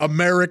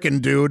American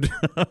dude,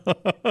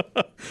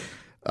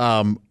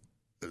 yelling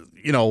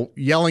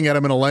at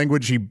him in a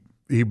language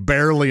he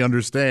barely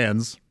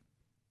understands.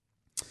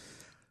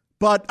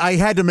 But I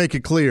had to make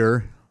it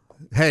clear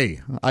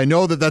hey, I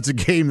know that that's a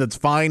game that's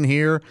fine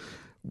here.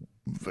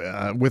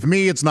 With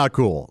me, it's not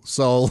cool.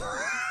 So,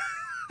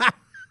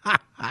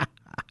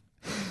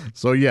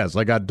 so yes,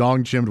 I got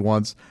dong chimmed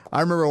once.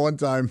 I remember one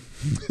time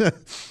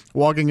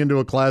walking into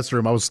a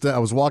classroom. I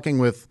was walking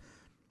with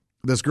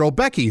this girl,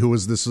 Becky, who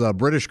was this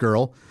British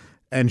girl,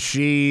 and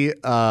she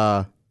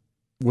was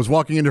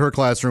walking into her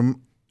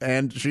classroom,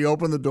 and she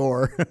opened the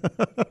door.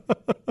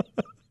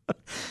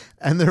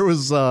 And there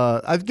was,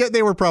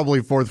 they were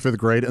probably 4th, 5th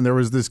grade, and there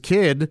was this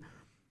kid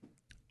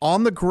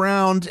on the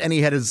ground, and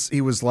he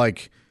was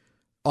like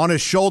on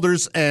his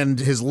shoulders, and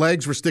his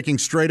legs were sticking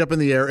straight up in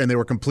the air, and they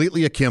were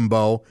completely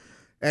akimbo.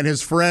 And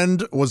his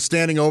friend was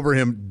standing over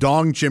him,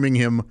 dong chimming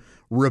him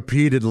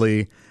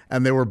repeatedly,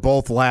 and they were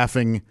both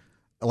laughing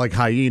like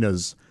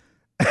hyenas.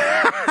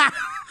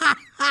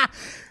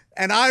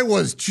 And I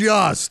was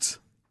just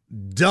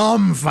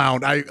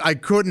dumbfounded. I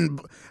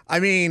couldn't,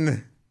 I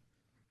mean...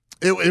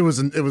 It was,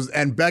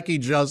 and Becky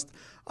just,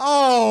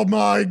 oh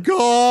my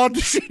God,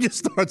 she just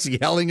starts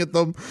yelling at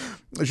them.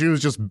 She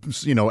was just,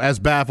 as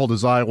baffled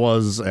as I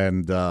was,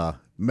 and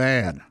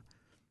man,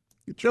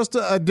 just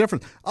a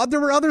different. There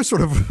were other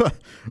sort of,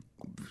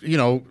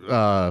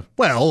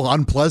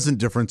 unpleasant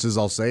differences,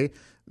 I'll say.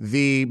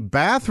 The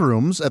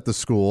bathrooms at the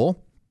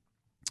school,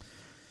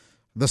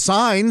 the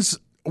signs,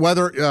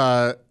 whether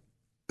it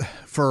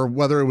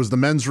was the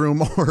men's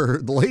room or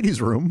the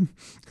ladies' room.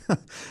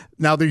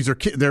 Now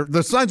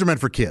the signs are meant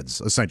for kids,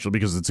 essentially,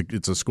 because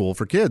it's a school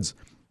for kids.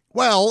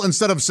 Well,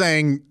 instead of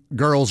saying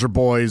girls or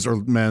boys or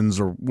men's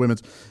or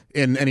women's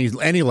in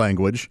any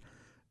language,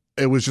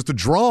 it was just a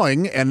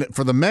drawing. And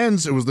for the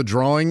men's, it was the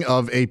drawing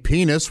of a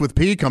penis with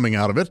pee coming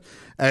out of it.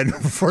 And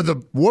for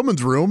the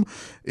woman's room,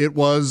 it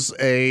was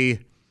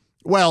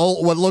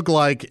what looked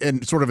like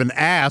sort of an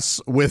ass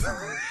with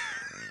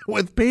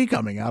with pee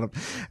coming out of it.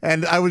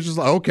 And I was just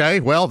like, okay,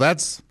 well,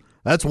 that's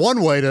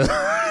one way to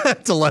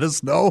to let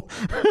us know.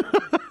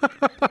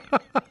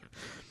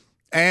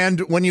 And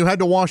when you had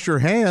to wash your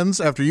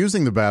hands after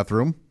using the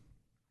bathroom,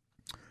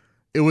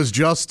 it was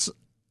just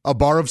a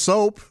bar of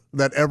soap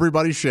that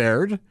everybody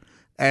shared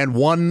and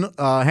one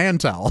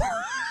hand towel.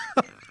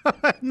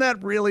 And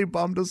that really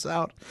bummed us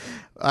out.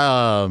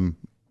 I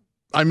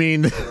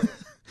mean,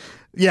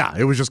 yeah,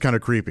 it was just kind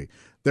of creepy.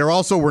 There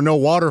also were no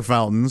water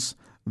fountains.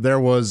 There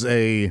was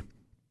a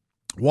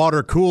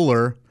water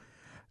cooler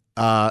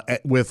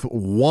with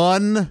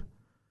one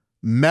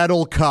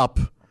metal cup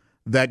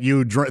that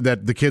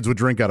that the kids would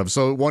drink out of.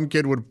 So one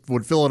kid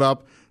would fill it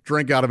up,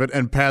 drink out of it,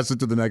 and pass it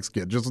to the next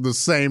kid. Just the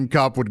same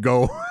cup would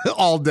go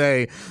all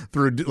day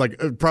through, like,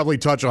 probably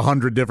touch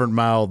 100 different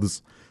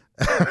mouths.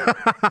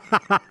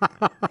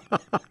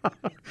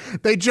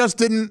 They just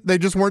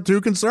weren't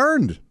too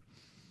concerned.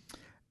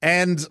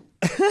 And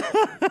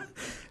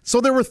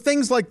so there were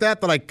things like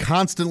that I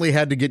constantly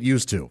had to get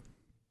used to.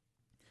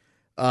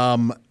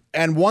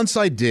 And once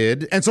I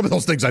did, and some of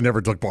those things I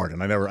never took part in.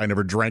 I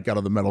never drank out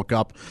of the metal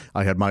cup.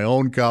 I had my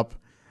own cup.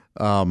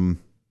 In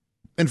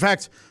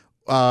fact,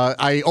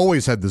 I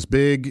always had this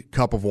big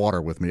cup of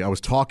water with me. I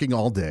was talking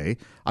all day.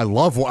 I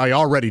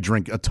already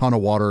drink a ton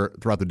of water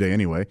throughout the day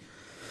anyway.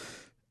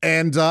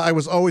 And I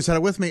always had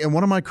it with me. And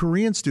one of my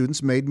Korean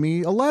students made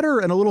me a letter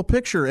and a little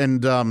picture.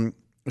 And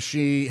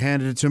she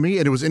handed it to me,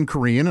 and it was in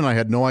Korean, and I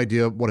had no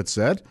idea what it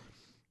said.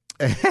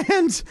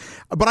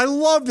 But I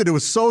loved it. It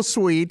was so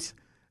sweet.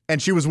 And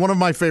she was one of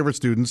my favorite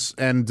students,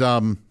 and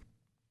I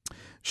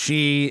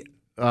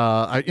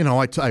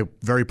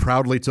very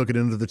proudly took it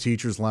into the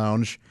teacher's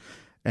lounge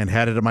and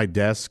had it at my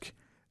desk.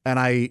 And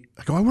I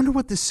go, I wonder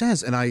what this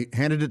says. And I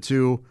handed it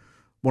to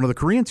one of the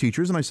Korean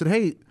teachers, and I said,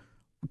 hey,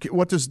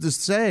 what does this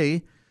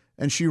say?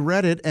 And she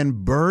read it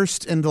and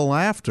burst into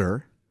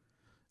laughter.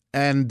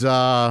 And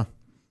I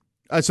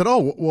said,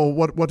 oh, well,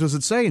 what does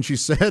it say? And she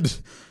said,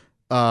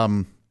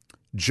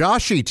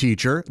 Joshi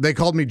teacher. They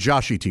called me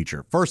Joshi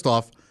teacher. First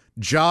off,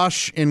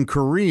 Josh in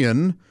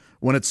Korean,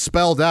 when it's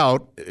spelled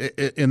out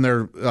in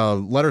their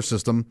letter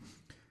system,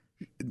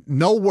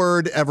 no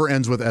word ever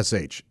ends with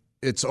SH.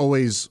 It's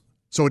always,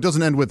 so it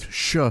doesn't end with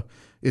sh,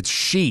 it's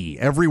she.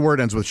 Every word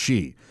ends with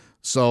she.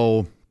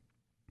 So,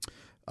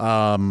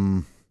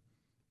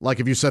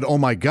 like if you said, oh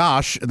my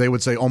gosh, they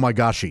would say, oh my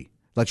goshi.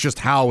 That's just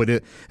how it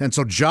is. And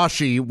so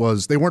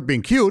Joshi they weren't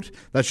being cute.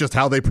 That's just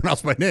how they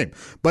pronounced my name.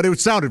 But it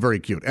sounded very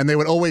cute. And they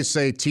would always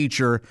say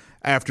teacher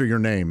after your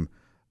name.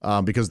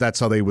 Because that's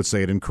how they would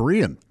say it in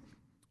Korean.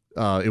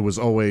 It was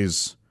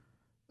always,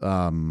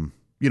 the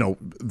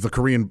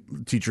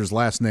Korean teacher's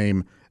last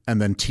name and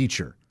then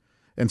teacher.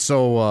 And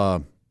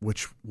so,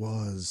 which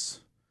was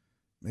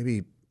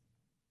maybe,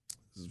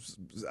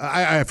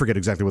 I forget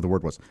exactly what the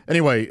word was.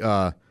 Anyway,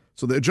 so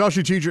the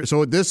Joshi teacher,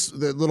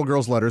 the little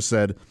girl's letter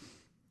said,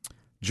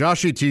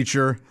 Joshi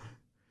teacher,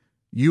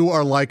 you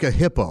are like a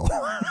hippo.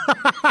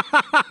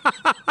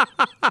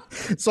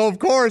 So, of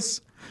course,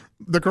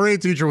 the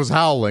Korean teacher was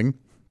howling.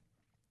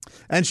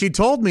 And she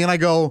told me, and I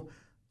go,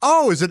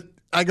 oh,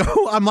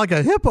 I'm like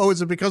a hippo.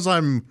 Is it because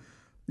I'm,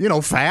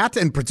 fat?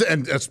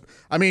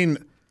 I mean,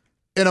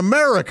 in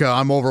America,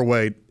 I'm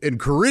overweight. In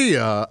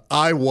Korea,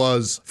 I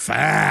was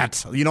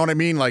fat. You know what I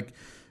mean? Like,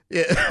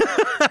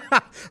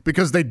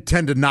 because they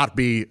tend to not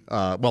be,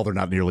 they're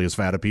not nearly as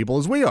fat of people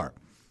as we are.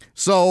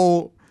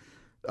 So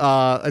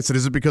I said,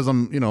 is it because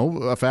I'm,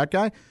 a fat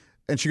guy?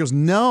 And she goes,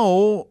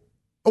 no.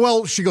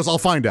 Well, she goes, I'll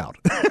find out.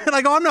 And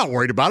I go, I'm not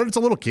worried about it. It's a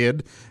little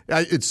kid.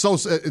 It's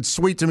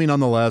sweet to me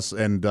nonetheless.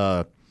 And,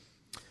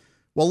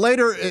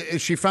 later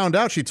she found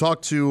out, she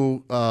talked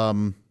to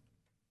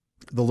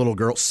the little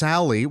girl.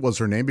 Sally was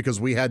her name because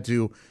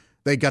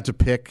they got to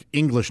pick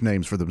English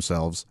names for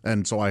themselves.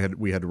 And so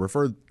we had to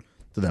refer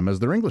to them as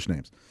their English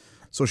names.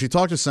 So she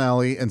talked to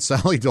Sally, and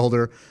Sally told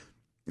her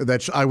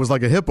that I was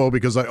like a hippo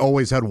because I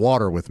always had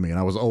water with me, and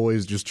I was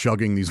always just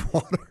chugging these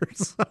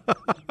waters,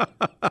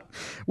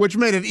 which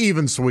made it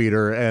even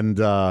sweeter. And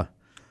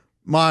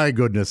my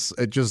goodness,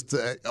 it just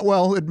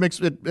it makes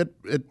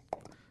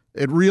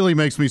it really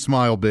makes me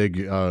smile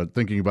big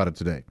thinking about it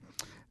today.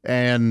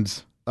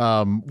 And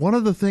one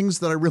of the things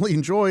that I really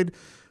enjoyed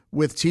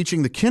with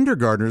teaching the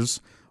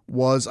kindergartners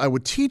was I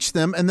would teach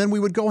them, and then we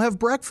would go have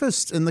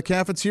breakfast in the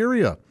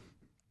cafeteria.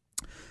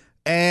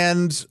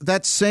 And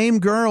that same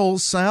girl,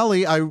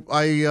 Sally, I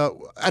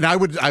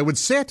would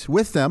sit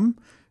with them,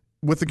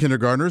 with the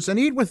kindergartners, and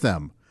eat with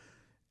them.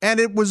 And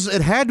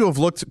it had to have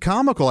looked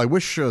comical. I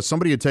wish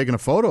somebody had taken a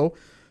photo,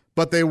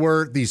 but they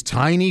were these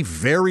tiny,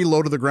 very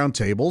low to the ground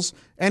tables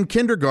and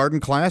kindergarten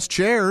class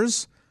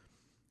chairs.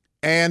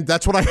 And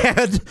that's what I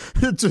had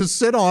to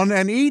sit on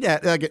and eat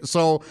at.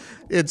 So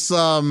it's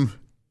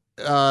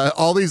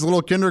all these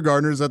little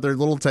kindergartners at their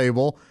little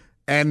table,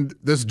 and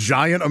this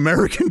giant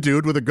American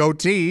dude with a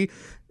goatee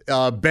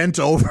bent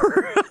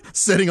over,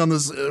 sitting on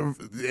this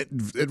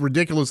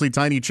ridiculously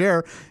tiny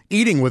chair,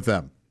 eating with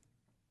them.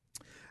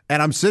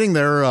 And I'm sitting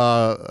there,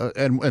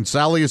 and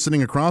Sally is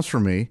sitting across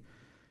from me,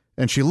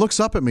 and she looks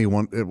up at me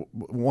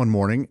one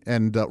morning,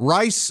 and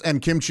rice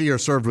and kimchi are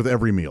served with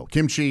every meal.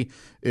 Kimchi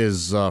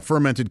is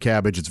fermented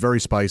cabbage. It's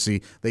very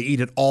spicy. They eat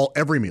it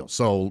every meal,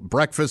 so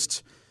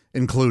breakfast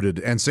included,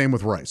 and same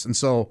with rice. And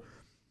so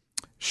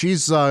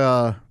she's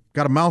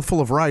got a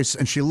mouthful of rice,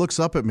 and she looks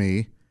up at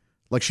me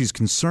like she's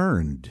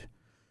concerned.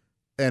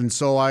 And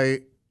so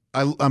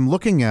I'm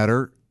looking at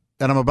her,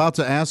 and I'm about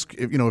to ask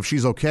if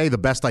she's okay, the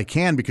best I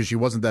can, because she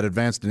wasn't that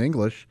advanced in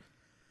English.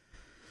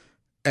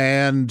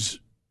 And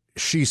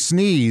she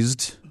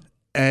sneezed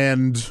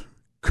and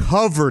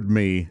covered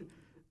me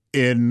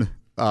in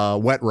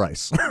wet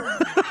rice.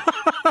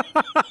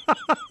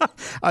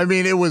 I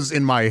mean, it was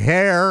in my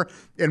hair,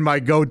 in my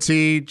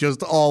goatee,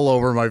 just all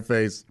over my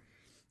face.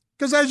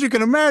 Because as you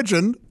can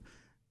imagine,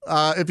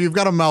 if you've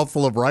got a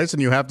mouthful of rice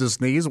and you have to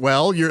sneeze,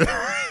 well,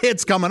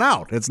 it's coming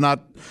out. You're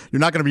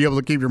not going to be able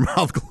to keep your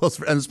mouth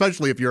closed, and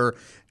especially if you're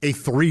a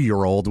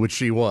 3-year-old, which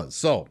she was.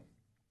 So,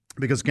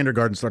 because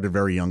kindergarten started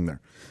very young there.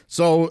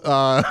 So,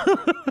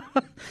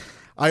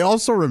 I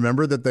also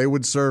remember that they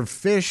would serve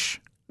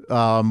fish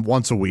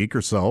once a week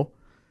or so.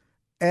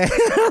 And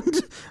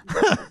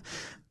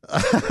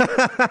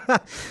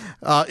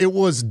it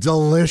was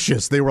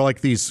delicious. They were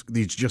like these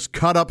just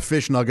cut up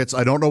fish nuggets.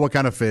 I don't know what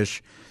kind of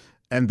fish.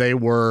 And they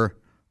were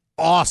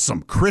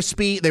awesome.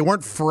 Crispy. They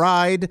weren't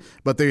fried,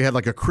 but they had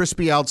like a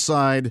crispy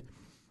outside.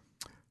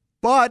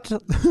 But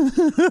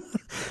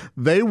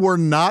they were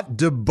not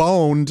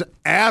deboned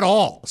at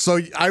all. So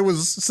I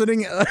was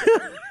sitting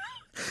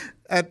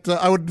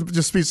I would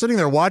just be sitting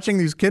there watching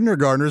these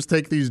kindergartners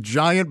take these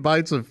giant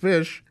bites of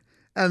fish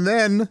and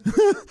then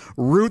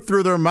root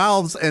through their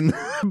mouths and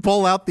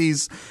pull out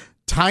these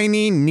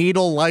tiny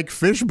needle-like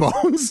fish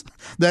bones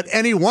that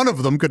any one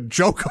of them could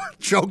choke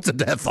to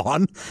death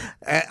on.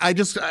 I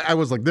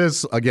was like,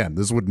 this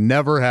would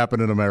never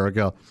happen in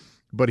America,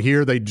 but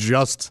here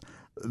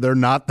they're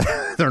not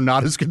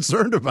as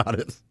concerned about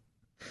it.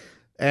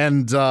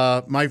 And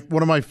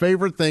one of my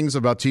favorite things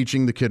about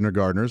teaching the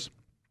kindergartners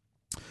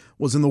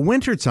was in the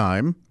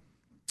wintertime,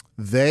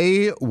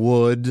 they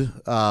would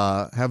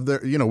have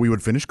we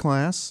would finish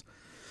class,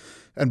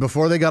 and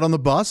before they got on the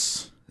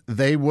bus,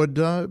 they would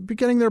be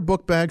getting their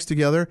book bags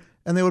together,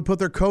 and they would put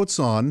their coats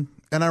on.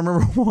 And I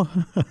remember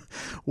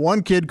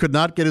one kid could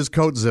not get his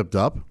coat zipped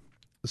up,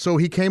 so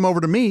he came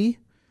over to me,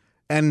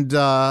 and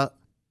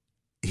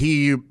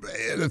he,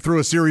 through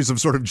a series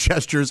of sort of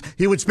gestures,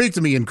 he would speak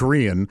to me in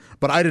Korean,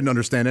 but I didn't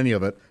understand any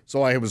of it,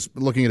 so I was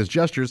looking at his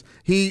gestures.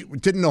 He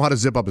didn't know how to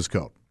zip up his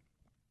coat.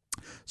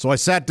 So I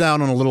sat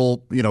down on a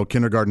little,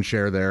 kindergarten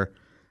chair there,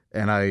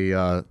 and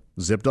I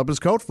zipped up his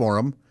coat for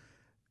him,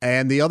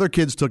 and the other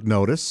kids took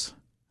notice,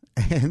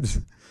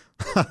 and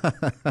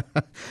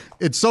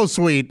it's so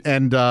sweet,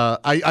 and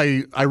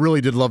I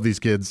really did love these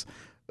kids.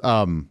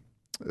 So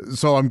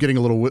I'm getting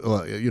a little,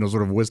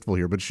 sort of wistful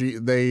here, but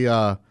they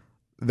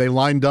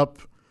lined up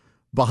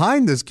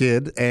behind this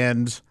kid,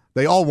 and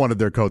they all wanted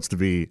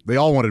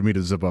me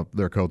to zip up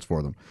their coats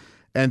for them.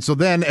 And so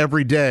then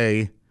every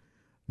day,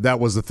 that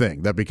was the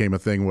thing. That became a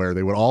thing where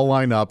they would all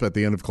line up at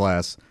the end of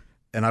class,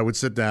 and I would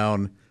sit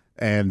down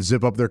and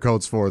zip up their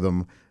coats for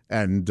them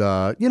and,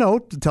 to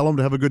tell them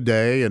to have a good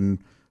day.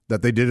 And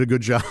that they did a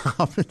good job.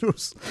 I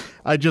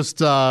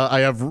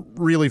have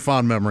really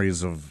fond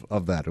memories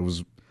of that. It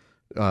was,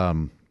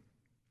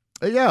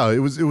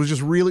 it was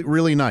just really,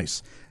 really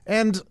nice.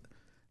 And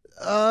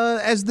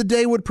as the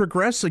day would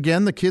progress,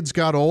 again, the kids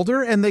got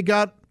older and they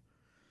got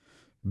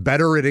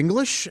better at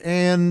English,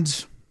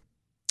 and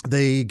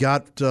they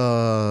got,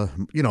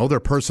 their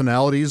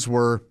personalities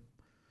were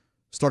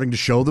starting to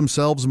show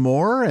themselves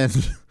more.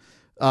 And,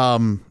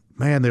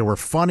 man, they were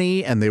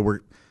funny, and they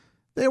were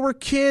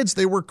kids.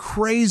 They were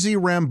crazy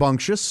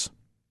rambunctious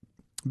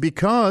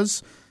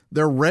because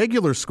their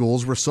regular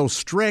schools were so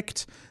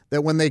strict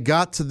that when they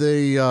got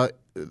to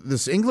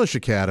this English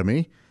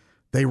academy,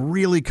 they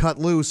really cut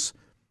loose.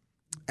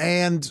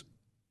 And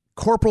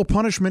corporal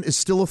punishment is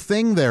still a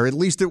thing there. At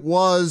least it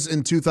was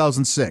in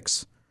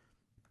 2006,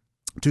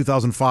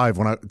 2005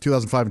 and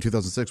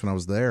 2006 when I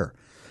was there.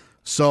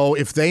 So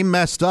if they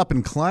messed up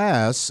in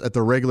class at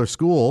the regular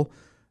school,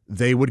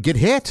 they would get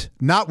hit.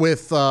 Not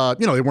with,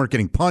 they weren't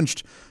getting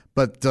punched,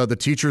 but the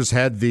teachers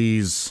had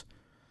these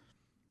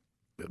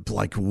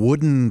like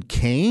wooden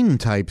cane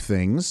type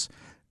things.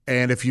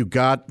 And if you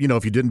if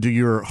you didn't do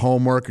your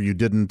homework, or you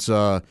didn't,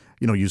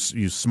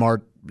 you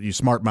smart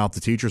mouth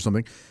the teacher or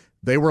something,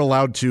 they were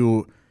allowed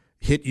to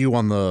hit you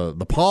on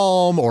the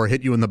palm or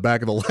hit you in the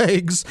back of the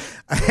legs.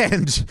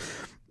 And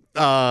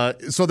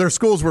so their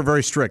schools were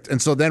very strict.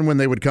 And so then when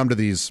they would come to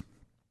these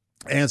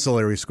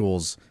ancillary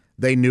schools,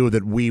 they knew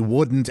that we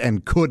wouldn't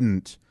and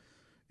couldn't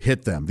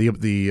hit them,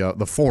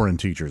 the foreign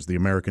teachers, the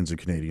Americans and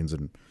Canadians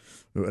and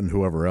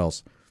whoever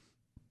else.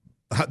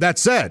 That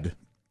said,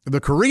 the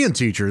Korean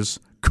teachers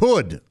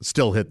could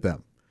still hit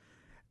them.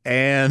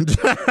 And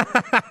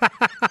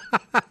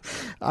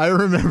I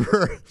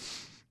remember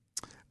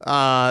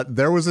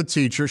there was a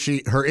teacher.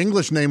 Her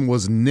English name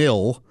was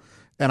Nil,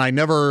 and I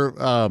never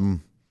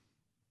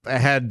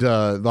had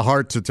the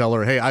heart to tell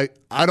her, hey,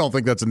 I don't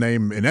think that's a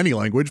name in any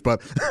language,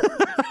 but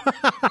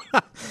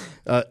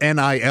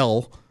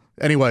Nil.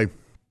 Anyway,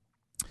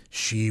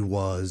 she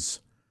was,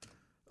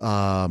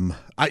 I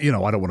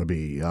don't want to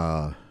be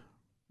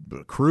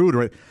crude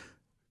or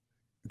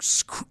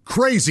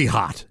crazy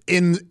hot.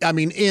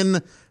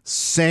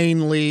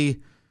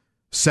 Insanely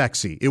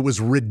sexy. It was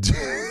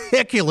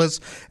ridiculous,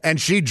 and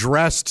she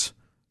dressed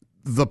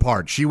the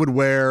part. She would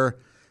wear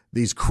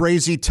these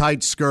crazy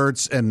tight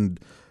skirts and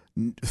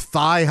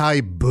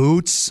thigh-high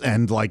boots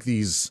and like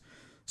these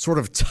sort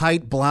of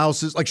tight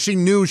blouses. Like, she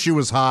knew she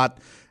was hot,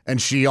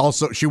 and she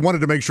wanted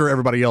to make sure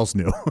everybody else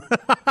knew.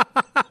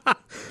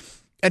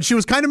 And she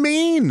was kind of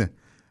mean,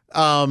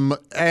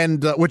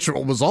 which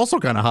was also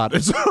kind of hot.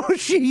 And so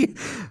she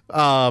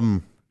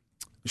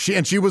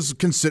was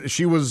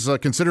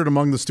considered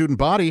among the student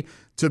body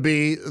to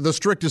be the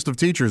strictest of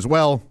teachers.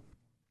 Well,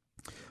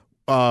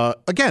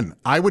 again,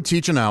 I would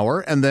teach an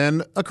hour, and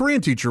then a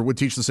Korean teacher would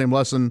teach the same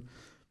lesson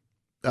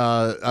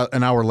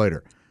an hour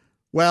later.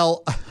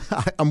 Well,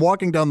 I'm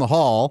walking down the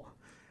hall,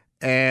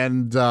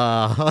 and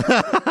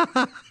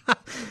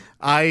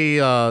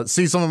I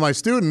see some of my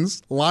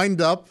students lined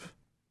up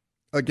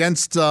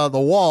against the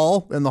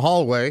wall in the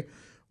hallway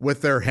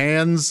with their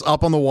hands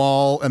up on the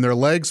wall and their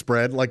legs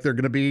spread like they're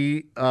going to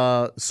be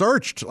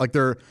searched, like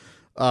they're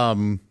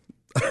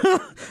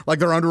like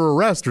they're under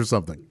arrest or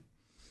something.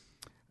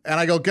 And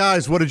I go,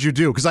 guys, what did you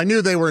do? Because I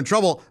knew they were in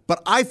trouble,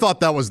 but I thought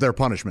that was their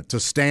punishment, to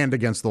stand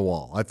against the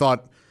wall. I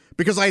thought,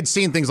 because I had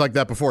seen things like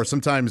that before.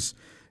 Sometimes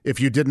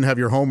if you didn't have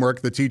your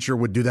homework, the teacher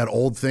would do that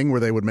old thing where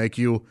they would make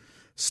you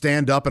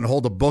stand up and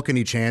hold a book in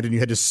each hand, and you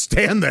had to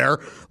stand there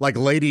like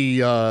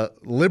Lady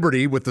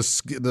Liberty with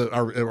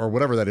or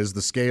whatever that is,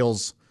 the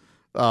scales,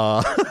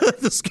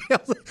 the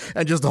scales,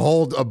 and just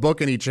hold a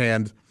book in each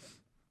hand.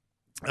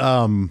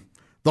 The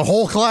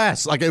whole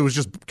class, like, it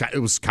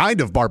was kind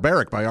of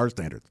barbaric by our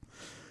standards.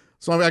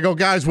 So I go,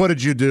 guys, what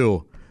did you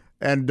do?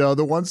 And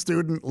the one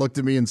student looked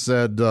at me and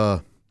said,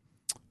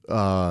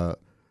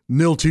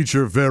 "Nil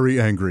teacher,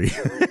 very angry."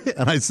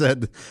 And I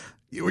said,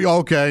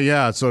 "Okay,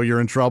 yeah, so you're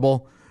in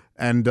trouble."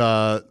 And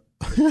as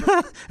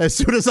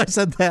soon as I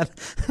said that,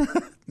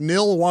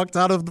 Nil walked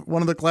out of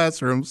one of the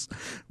classrooms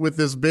with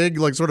this big,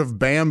 like, sort of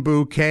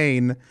bamboo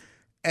cane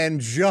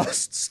and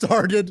just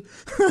started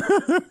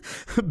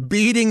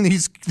beating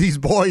these three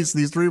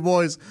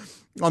boys,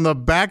 on the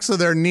backs of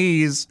their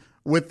knees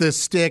with this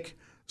stick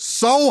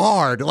so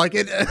hard. Like,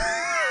 it,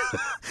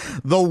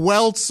 the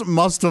welts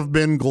must have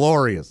been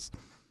glorious.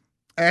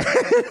 And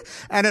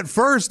at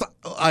first,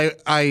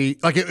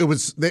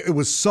 it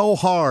was so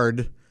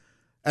hard.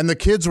 And the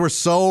kids were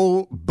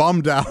so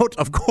bummed out,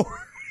 of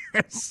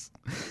course,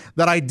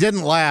 that I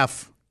didn't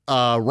laugh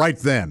right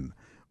then.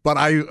 But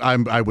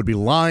I would be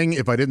lying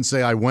if I didn't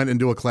say I went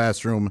into a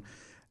classroom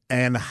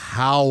and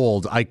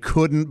howled. I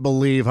couldn't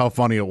believe how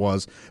funny it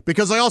was,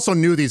 because I also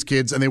knew these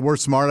kids, and they were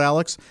smart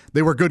Alex.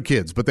 They were good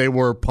kids, but they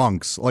were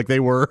punks. Like, they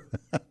were.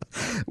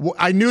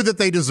 I knew that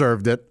they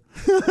deserved it.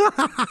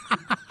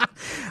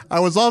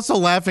 I was also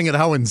laughing at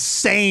how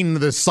insane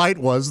this sight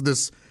was.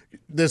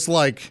 This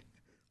like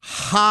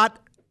hot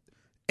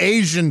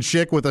Asian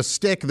chick with a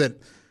stick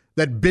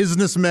that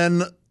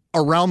businessmen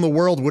around the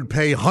world would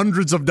pay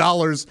hundreds of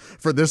dollars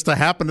for this to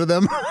happen to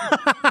them.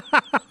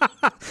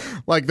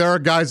 Like, there are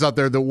guys out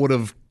there that would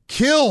have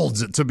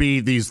killed to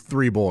be these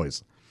three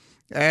boys.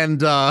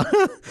 And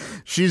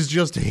she's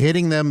just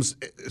hitting them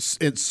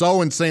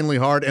so insanely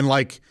hard and,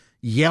 like,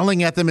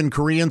 yelling at them in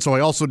Korean. So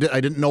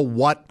I didn't know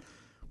what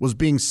was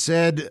being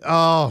said.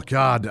 Oh,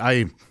 God.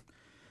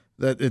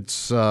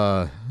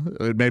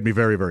 It made me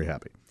very, very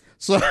happy.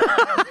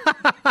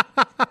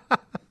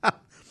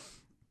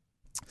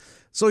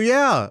 So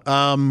yeah,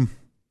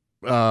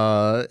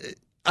 I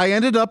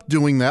ended up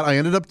doing that. I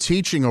ended up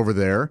teaching over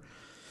there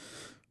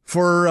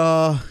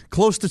for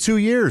close to 2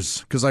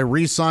 years because I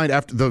re-signed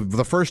after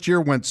the first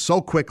year went so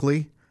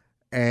quickly,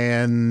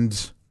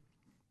 and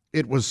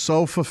it was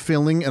so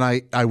fulfilling,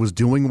 and I was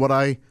doing what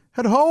I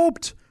had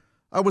hoped.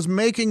 I was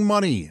making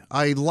money.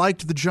 I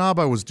liked the job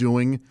I was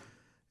doing,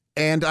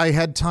 and I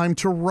had time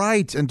to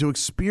write and to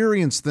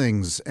experience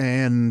things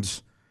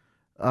and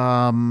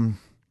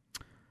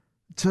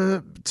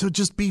to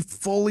just be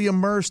fully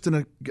immersed in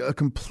a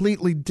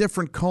completely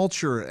different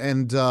culture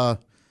and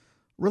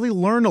really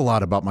learn a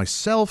lot about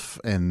myself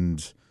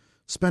and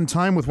spend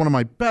time with one of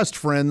my best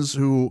friends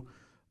who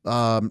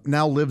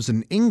now lives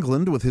in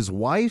England with his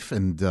wife,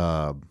 and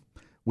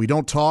we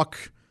don't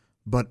talk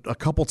but a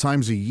couple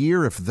times a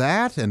year, if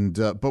that. And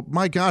but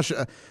my gosh,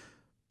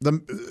 the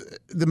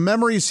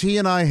memories he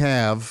and I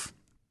have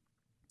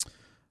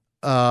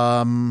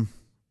are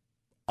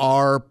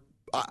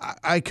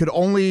I could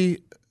only.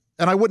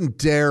 And I wouldn't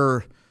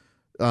dare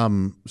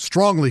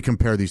strongly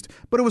compare these,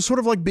 but it was sort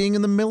of like being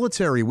in the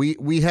military.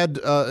 We had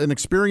an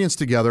experience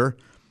together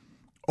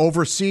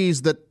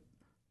overseas that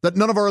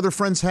none of our other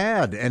friends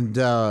had, and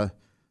so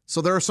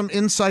there are some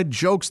inside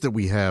jokes that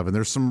we have, and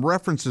there's some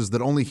references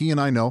that only he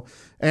and I know,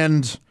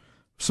 and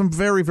some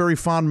very, very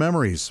fond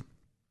memories.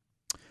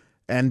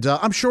 And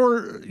I'm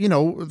sure,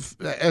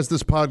 as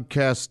this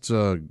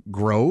podcast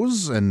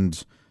grows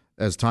and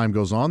as time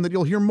goes on, that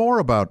you'll hear more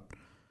about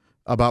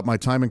my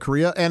time in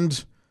Korea,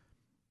 and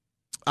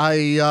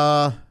I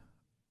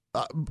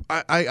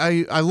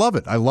love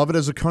it. I love it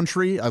as a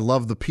country. I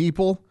love the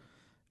people,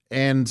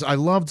 and I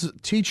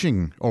loved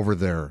teaching over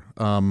there.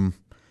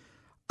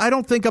 I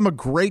don't think I'm a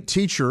great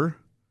teacher,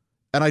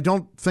 and I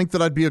don't think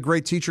that I'd be a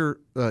great teacher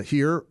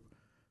here,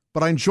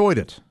 but I enjoyed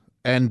it,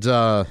 and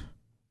I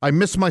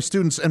miss my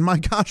students. And my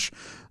gosh,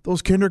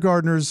 those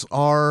kindergartners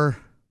are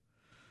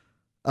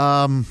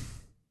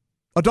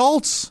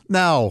adults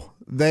now.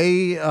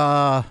 They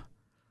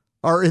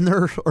are in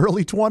their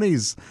early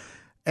 20s,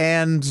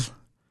 and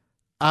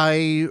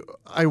I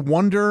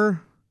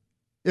wonder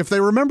if they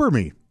remember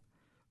me.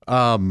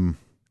 And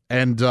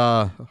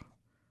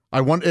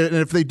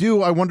if they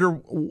do, I wonder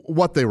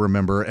what they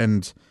remember,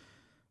 and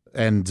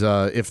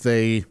if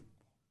they,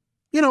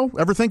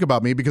 ever think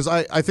about me, because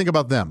I think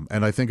about them,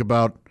 and I think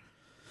about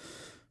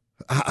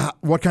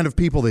what kind of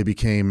people they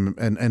became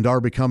and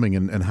are becoming,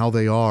 and how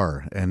they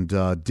are, and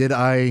did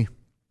I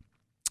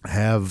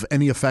have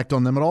any effect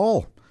on them at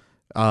all?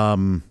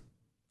 I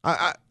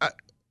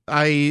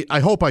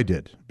hope I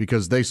did,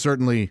 because they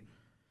certainly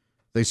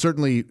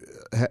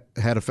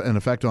had an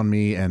effect on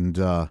me, and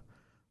I'm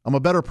a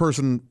better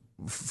person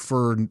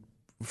for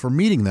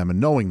meeting them and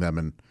knowing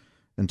them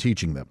and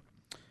teaching them.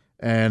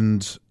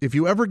 And if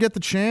you ever get the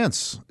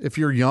chance, if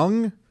you're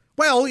young,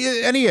 well,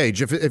 any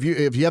age, if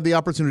you have the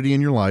opportunity in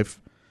your life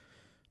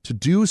to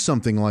do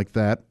something like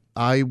that,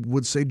 I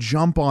would say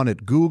jump on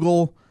it.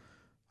 Google,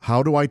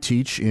 how do I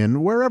teach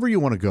in wherever you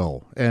want to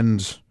go?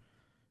 And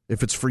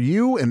if it's for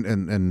you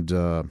and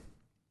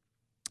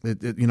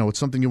it's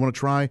something you want to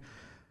try,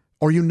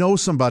 or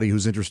somebody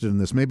who's interested in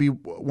this, maybe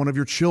one of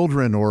your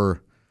children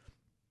or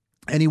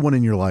anyone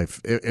in your life,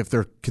 if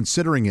they're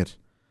considering it,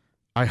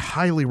 I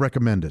highly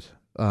recommend it.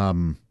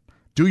 Do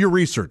your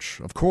research,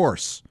 of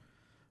course,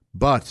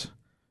 but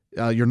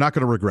you're not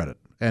going to regret it.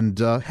 And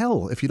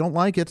hell, if you don't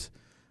like it,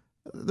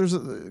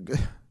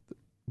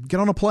 get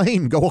on a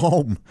plane, go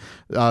home.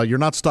 You're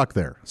not stuck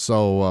there.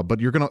 So, but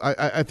you're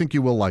I think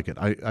you will like it.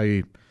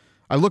 I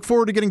look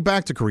forward to getting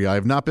back to Korea. I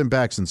have not been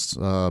back since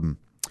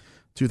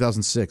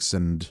 2006,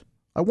 and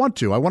I want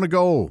to. I want to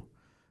go,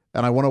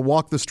 and I want to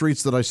walk the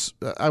streets that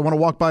I want to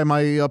walk by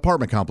my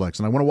apartment complex,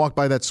 and I want to walk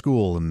by that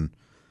school, and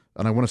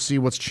I want to see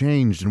what's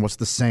changed and what's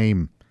the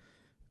same.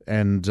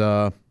 And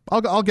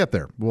I'll get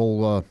there.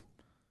 We'll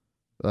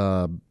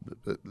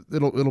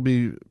it'll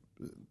be.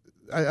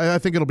 I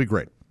think it'll be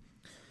great.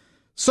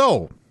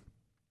 So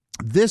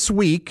this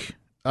week,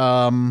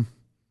 well,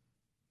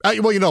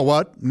 you know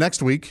what?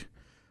 Next week,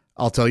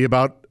 I'll tell you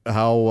about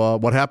how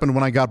what happened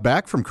when I got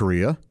back from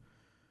Korea,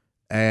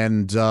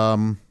 and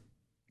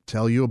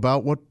tell you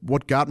about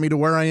what got me to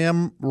where I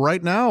am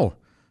right now,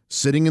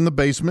 sitting in the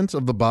basement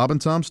of the Bob and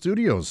Tom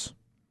Studios.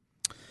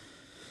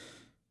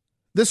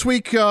 This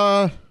week,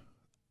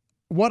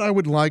 what I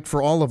would like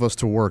for all of us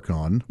to work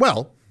on,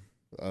 well,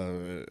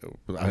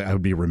 I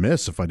would be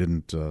remiss if we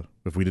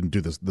didn't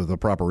do this the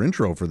proper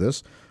intro for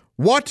this.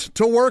 What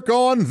to work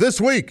on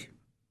this week?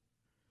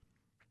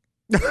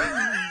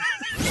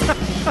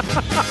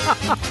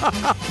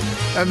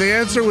 And the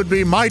answer would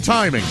be my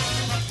timing.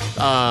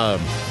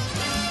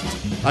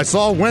 I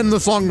saw when the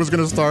song was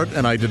going to start,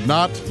 and I did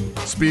not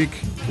speak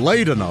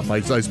late enough.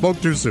 I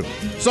spoke too soon.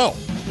 So,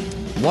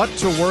 what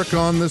to work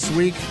on this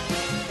week?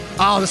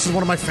 Oh, this is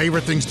one of my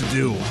favorite things to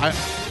do.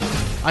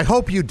 I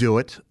hope you do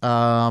it.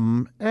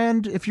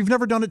 And if you've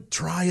never done it,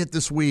 try it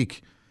this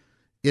week.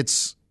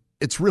 It's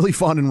really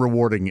fun and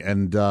rewarding.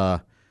 And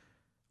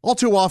all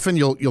too often,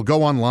 you'll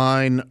go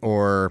online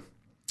or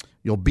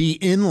you'll be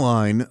in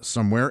line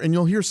somewhere, and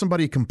you'll hear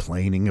somebody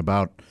complaining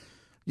about,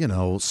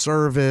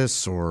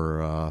 service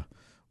or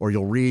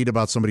you'll read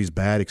about somebody's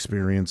bad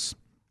experience.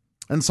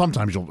 And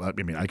sometimes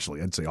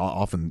I'd say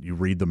often you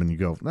read them and you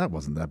go, that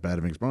wasn't that bad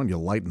of an experience. You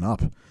lighten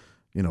up.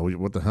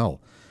 What the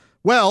hell?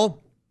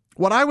 Well,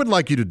 what I would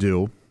like you to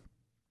do,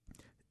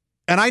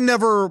 and I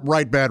never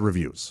write bad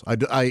reviews.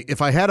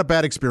 If I had a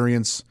bad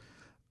experience,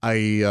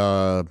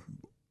 I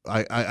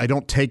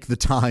don't take the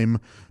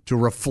time to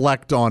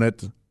reflect on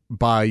it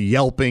by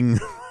Yelping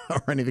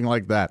or anything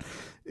like that.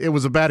 It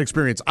was a bad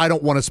experience. I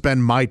don't want to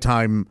spend my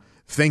time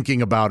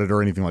thinking about it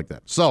or anything like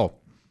that. So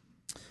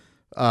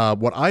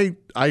what I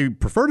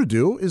prefer to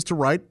do is to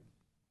write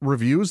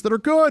reviews that are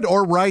good,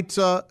 or write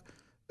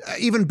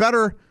even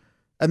better.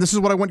 And this is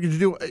what I want you to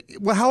do.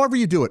 However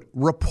you do it,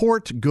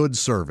 report good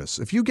service.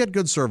 If you get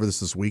good service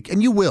this week,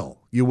 and you will,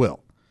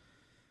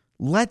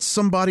 let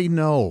somebody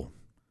know.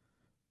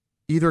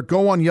 Either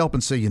go on Yelp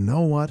and say, you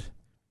know what?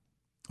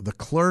 The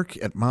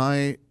clerk at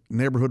my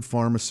neighborhood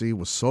pharmacy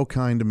was so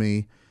kind to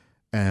me,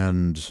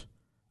 and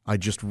I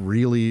just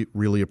really,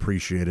 really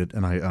appreciate it,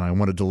 and I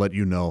wanted to let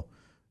you know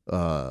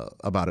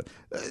about it.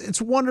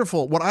 It's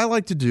wonderful. What I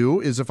like to do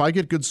is, if I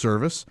get good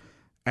service,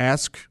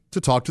 ask to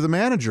talk to the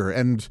manager.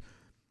 And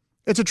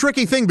it's a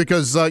tricky thing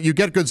because you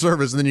get good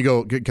service and then you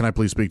go, can I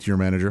please speak to your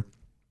manager?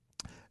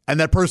 And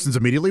that person's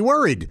immediately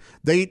worried.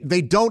 They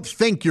don't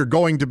think you're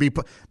going to be.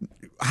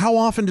 How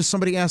often does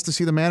somebody ask to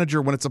see the manager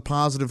when it's a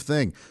positive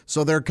thing?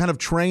 So they're kind of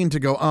trained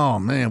to go, oh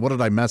man, what did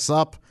I mess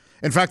up?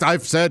 In fact,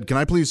 I've said, can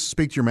I please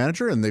speak to your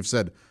manager? And they've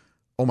said,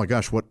 oh my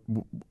gosh, what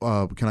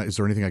is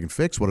there anything I can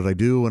fix? What did I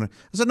do? And I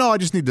said, no, I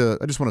just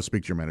want to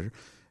speak to your manager.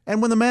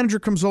 And when the manager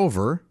comes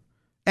over,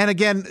 and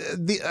again,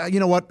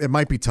 you know what? It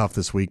might be tough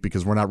this week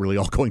because we're not really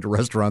all going to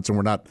restaurants and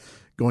we're not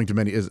going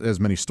to as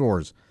many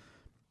stores.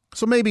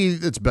 So maybe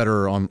it's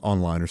better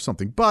online or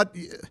something. But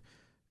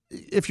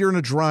if you're in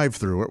a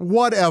drive-through or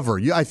whatever,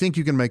 I think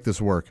you can make this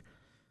work.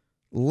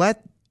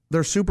 Let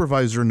their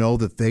supervisor know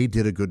that they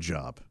did a good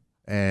job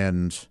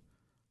and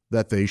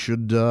that they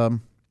should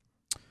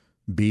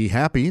be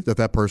happy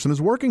that person is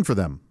working for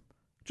them.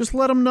 Just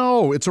let them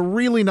know. It's a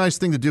really nice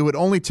thing to do. It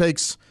only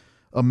takes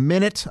a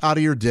minute out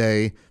of your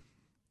day.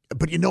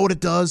 But you know what it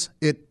does?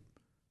 It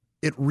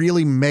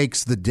really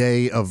makes the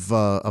day of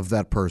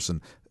that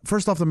person.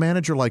 First off, the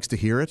manager likes to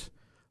hear it.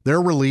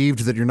 They're relieved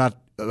that you're not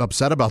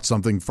upset about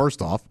something,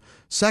 first off.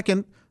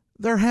 Second,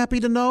 they're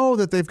happy to know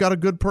that they've got a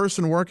good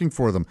person working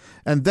for them.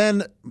 And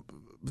then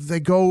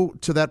they go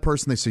to that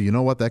person, they say, you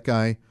know what, that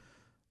guy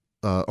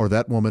or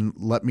that woman,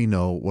 let me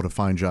know what a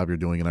fine job you're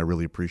doing, and I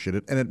really appreciate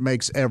it. And it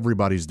makes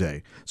everybody's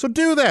day. So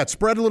do that.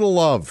 Spread a little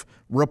love.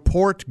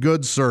 Report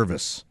good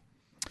service.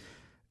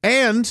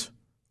 And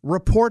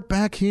report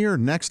back here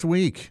next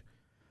week.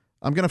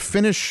 I'm going to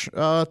finish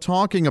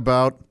talking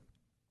about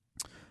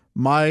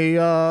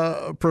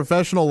my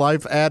professional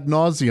life ad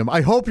nauseum.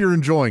 I hope you're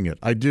enjoying it.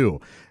 I do.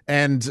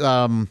 And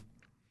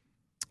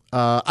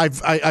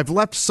I've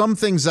left some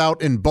things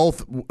out in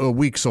both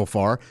weeks so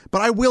far,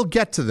 but I will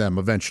get to them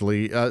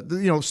eventually.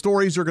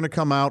 Stories are going to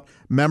come out,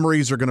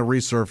 memories are going to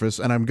resurface,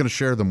 and I'm going to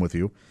share them with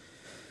you.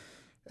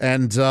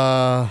 And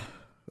I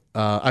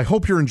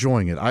hope you're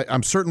enjoying it.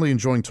 I'm certainly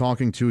enjoying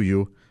talking to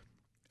you.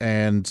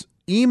 And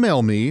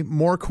email me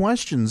more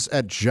questions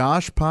at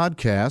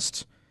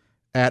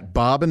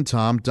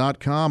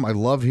joshpodcast@bobandtom.com. I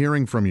love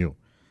hearing from you.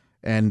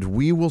 And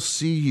we will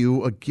see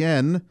you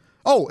again.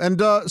 Oh,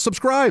 and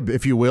subscribe,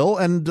 if you will,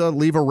 and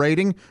leave a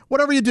rating.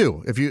 Whatever you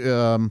do. If you,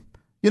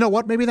 you know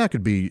what? Maybe that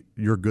could be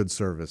your good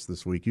service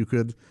this week. You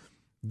could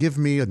give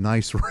me a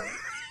nice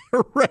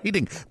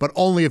rating, but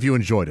only if you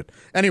enjoyed it.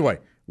 Anyway,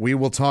 we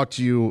will talk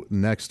to you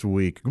next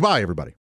week. Goodbye, everybody.